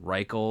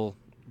 Reichel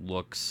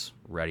looks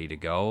ready to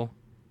go,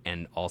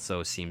 and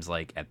also seems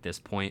like at this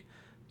point,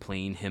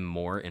 playing him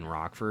more in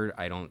Rockford,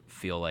 I don't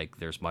feel like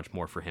there's much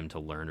more for him to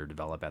learn or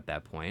develop at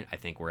that point. I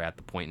think we're at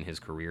the point in his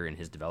career, in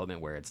his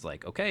development, where it's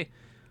okay,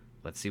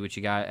 let's see what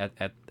you got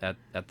at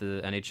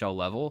the NHL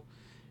level,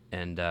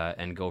 and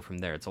go from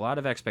there. It's a lot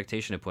of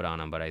expectation to put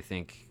on him, but I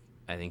think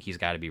he's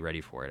got to be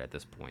ready for it at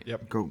this point.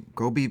 Yep.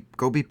 Go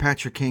be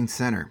Patrick Kane's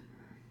center.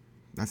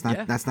 That's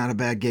not a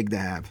bad gig to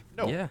have.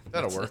 No, yeah,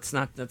 that'll work.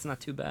 That's not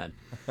too bad.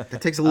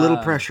 That takes a little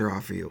pressure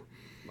off of you.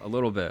 A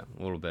little bit.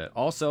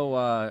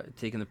 Also,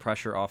 taking the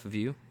pressure off of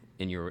you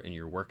in your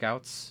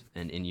workouts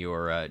and in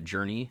your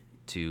journey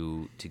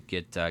to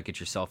get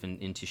yourself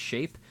into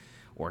shape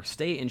or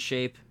stay in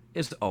shape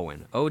is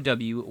Owyn.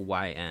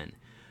 OWYN.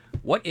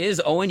 What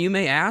is Owyn, you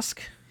may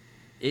ask?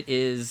 It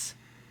is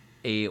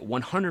a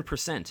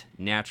 100%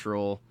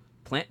 natural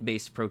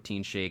plant-based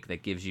protein shake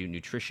that gives you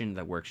nutrition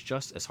that works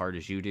just as hard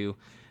as you do.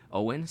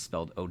 Owyn,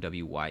 spelled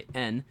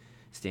OWYN,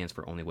 stands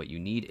for only what you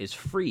need, is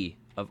free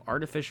of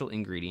artificial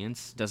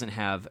ingredients, doesn't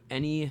have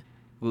any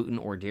gluten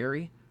or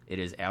dairy. It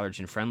is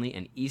allergen friendly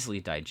and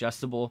easily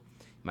digestible.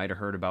 Might have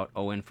heard about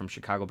Owen from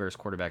Chicago Bears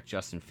quarterback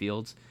Justin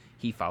Fields.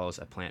 He follows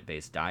a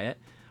plant-based diet.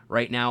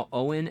 Right now,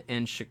 Owen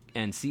and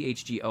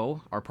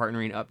CHGO are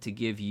partnering up to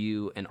give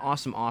you an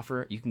awesome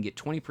offer. You can get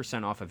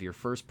 20% off of your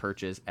first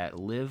purchase at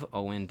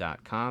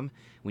liveowen.com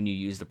when you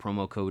use the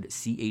promo code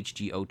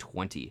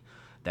CHGO20.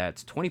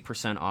 That's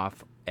 20%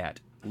 off at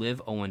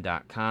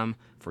liveowen.com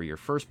for your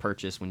first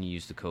purchase when you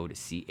use the code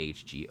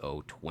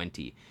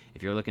CHGO20.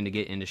 If you're looking to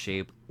get into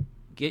shape,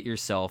 get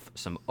yourself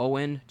some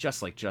Owen,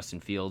 just like Justin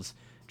Fields.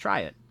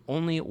 Try it.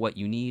 Only what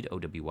you need,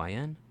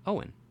 OWYN,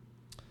 Owen.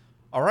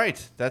 All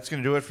right, that's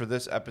going to do it for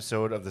this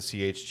episode of the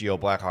CHGO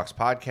Blackhawks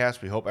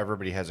podcast. We hope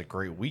everybody has a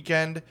great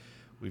weekend.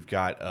 We've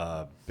got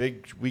a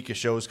big week of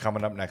shows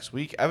coming up next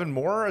week. Evan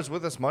Moore is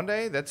with us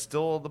Monday. That's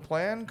still the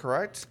plan,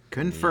 correct?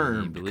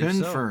 Confirmed.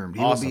 So. He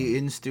will be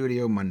in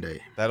studio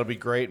Monday. That'll be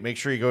great. Make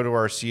sure you go to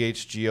our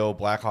CHGO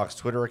Blackhawks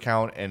Twitter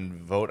account and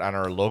vote on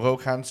our logo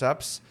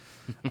concepts.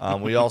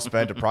 We all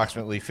spent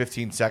approximately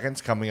 15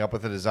 seconds coming up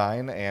with a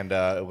design, and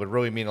it would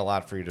really mean a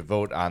lot for you to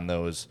vote on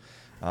those.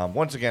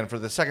 Once again, for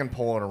the second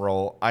poll in a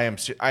row, I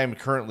am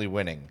currently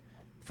winning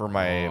for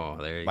my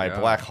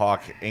Black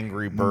Hawk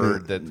Angry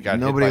Bird that got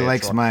nobody hit by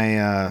likes a truck.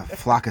 my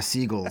flock of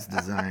seagulls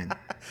design.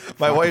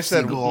 My wife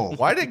said,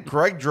 "Why did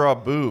Greg draw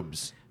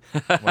boobs?"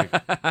 Like,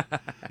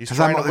 he's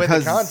trying to win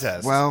the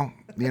contest. Well,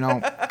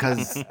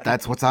 because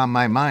that's what's on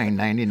my mind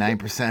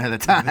 99% of the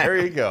time. There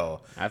you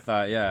go. I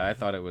thought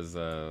it was.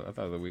 I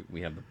thought that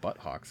we had the Butt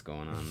Hawks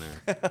going on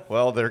there.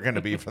 Well, they're going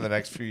to be for the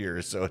next few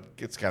years, so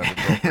it's kind of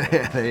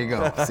appropriate. There you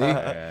go. See?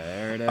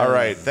 There it is. All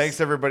right.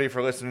 Thanks, everybody,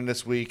 for listening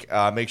this week.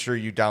 Make sure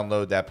you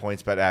download that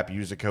PointsBet app.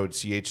 Use the code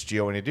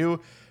CHGO when you do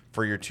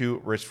for your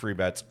 2 risk-free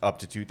bets up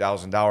to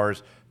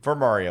 $2,000. For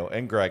Mario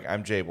and Greg,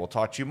 I'm Jay. We'll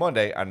talk to you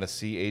Monday on the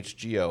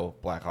CHGO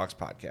Blackhawks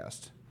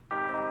podcast.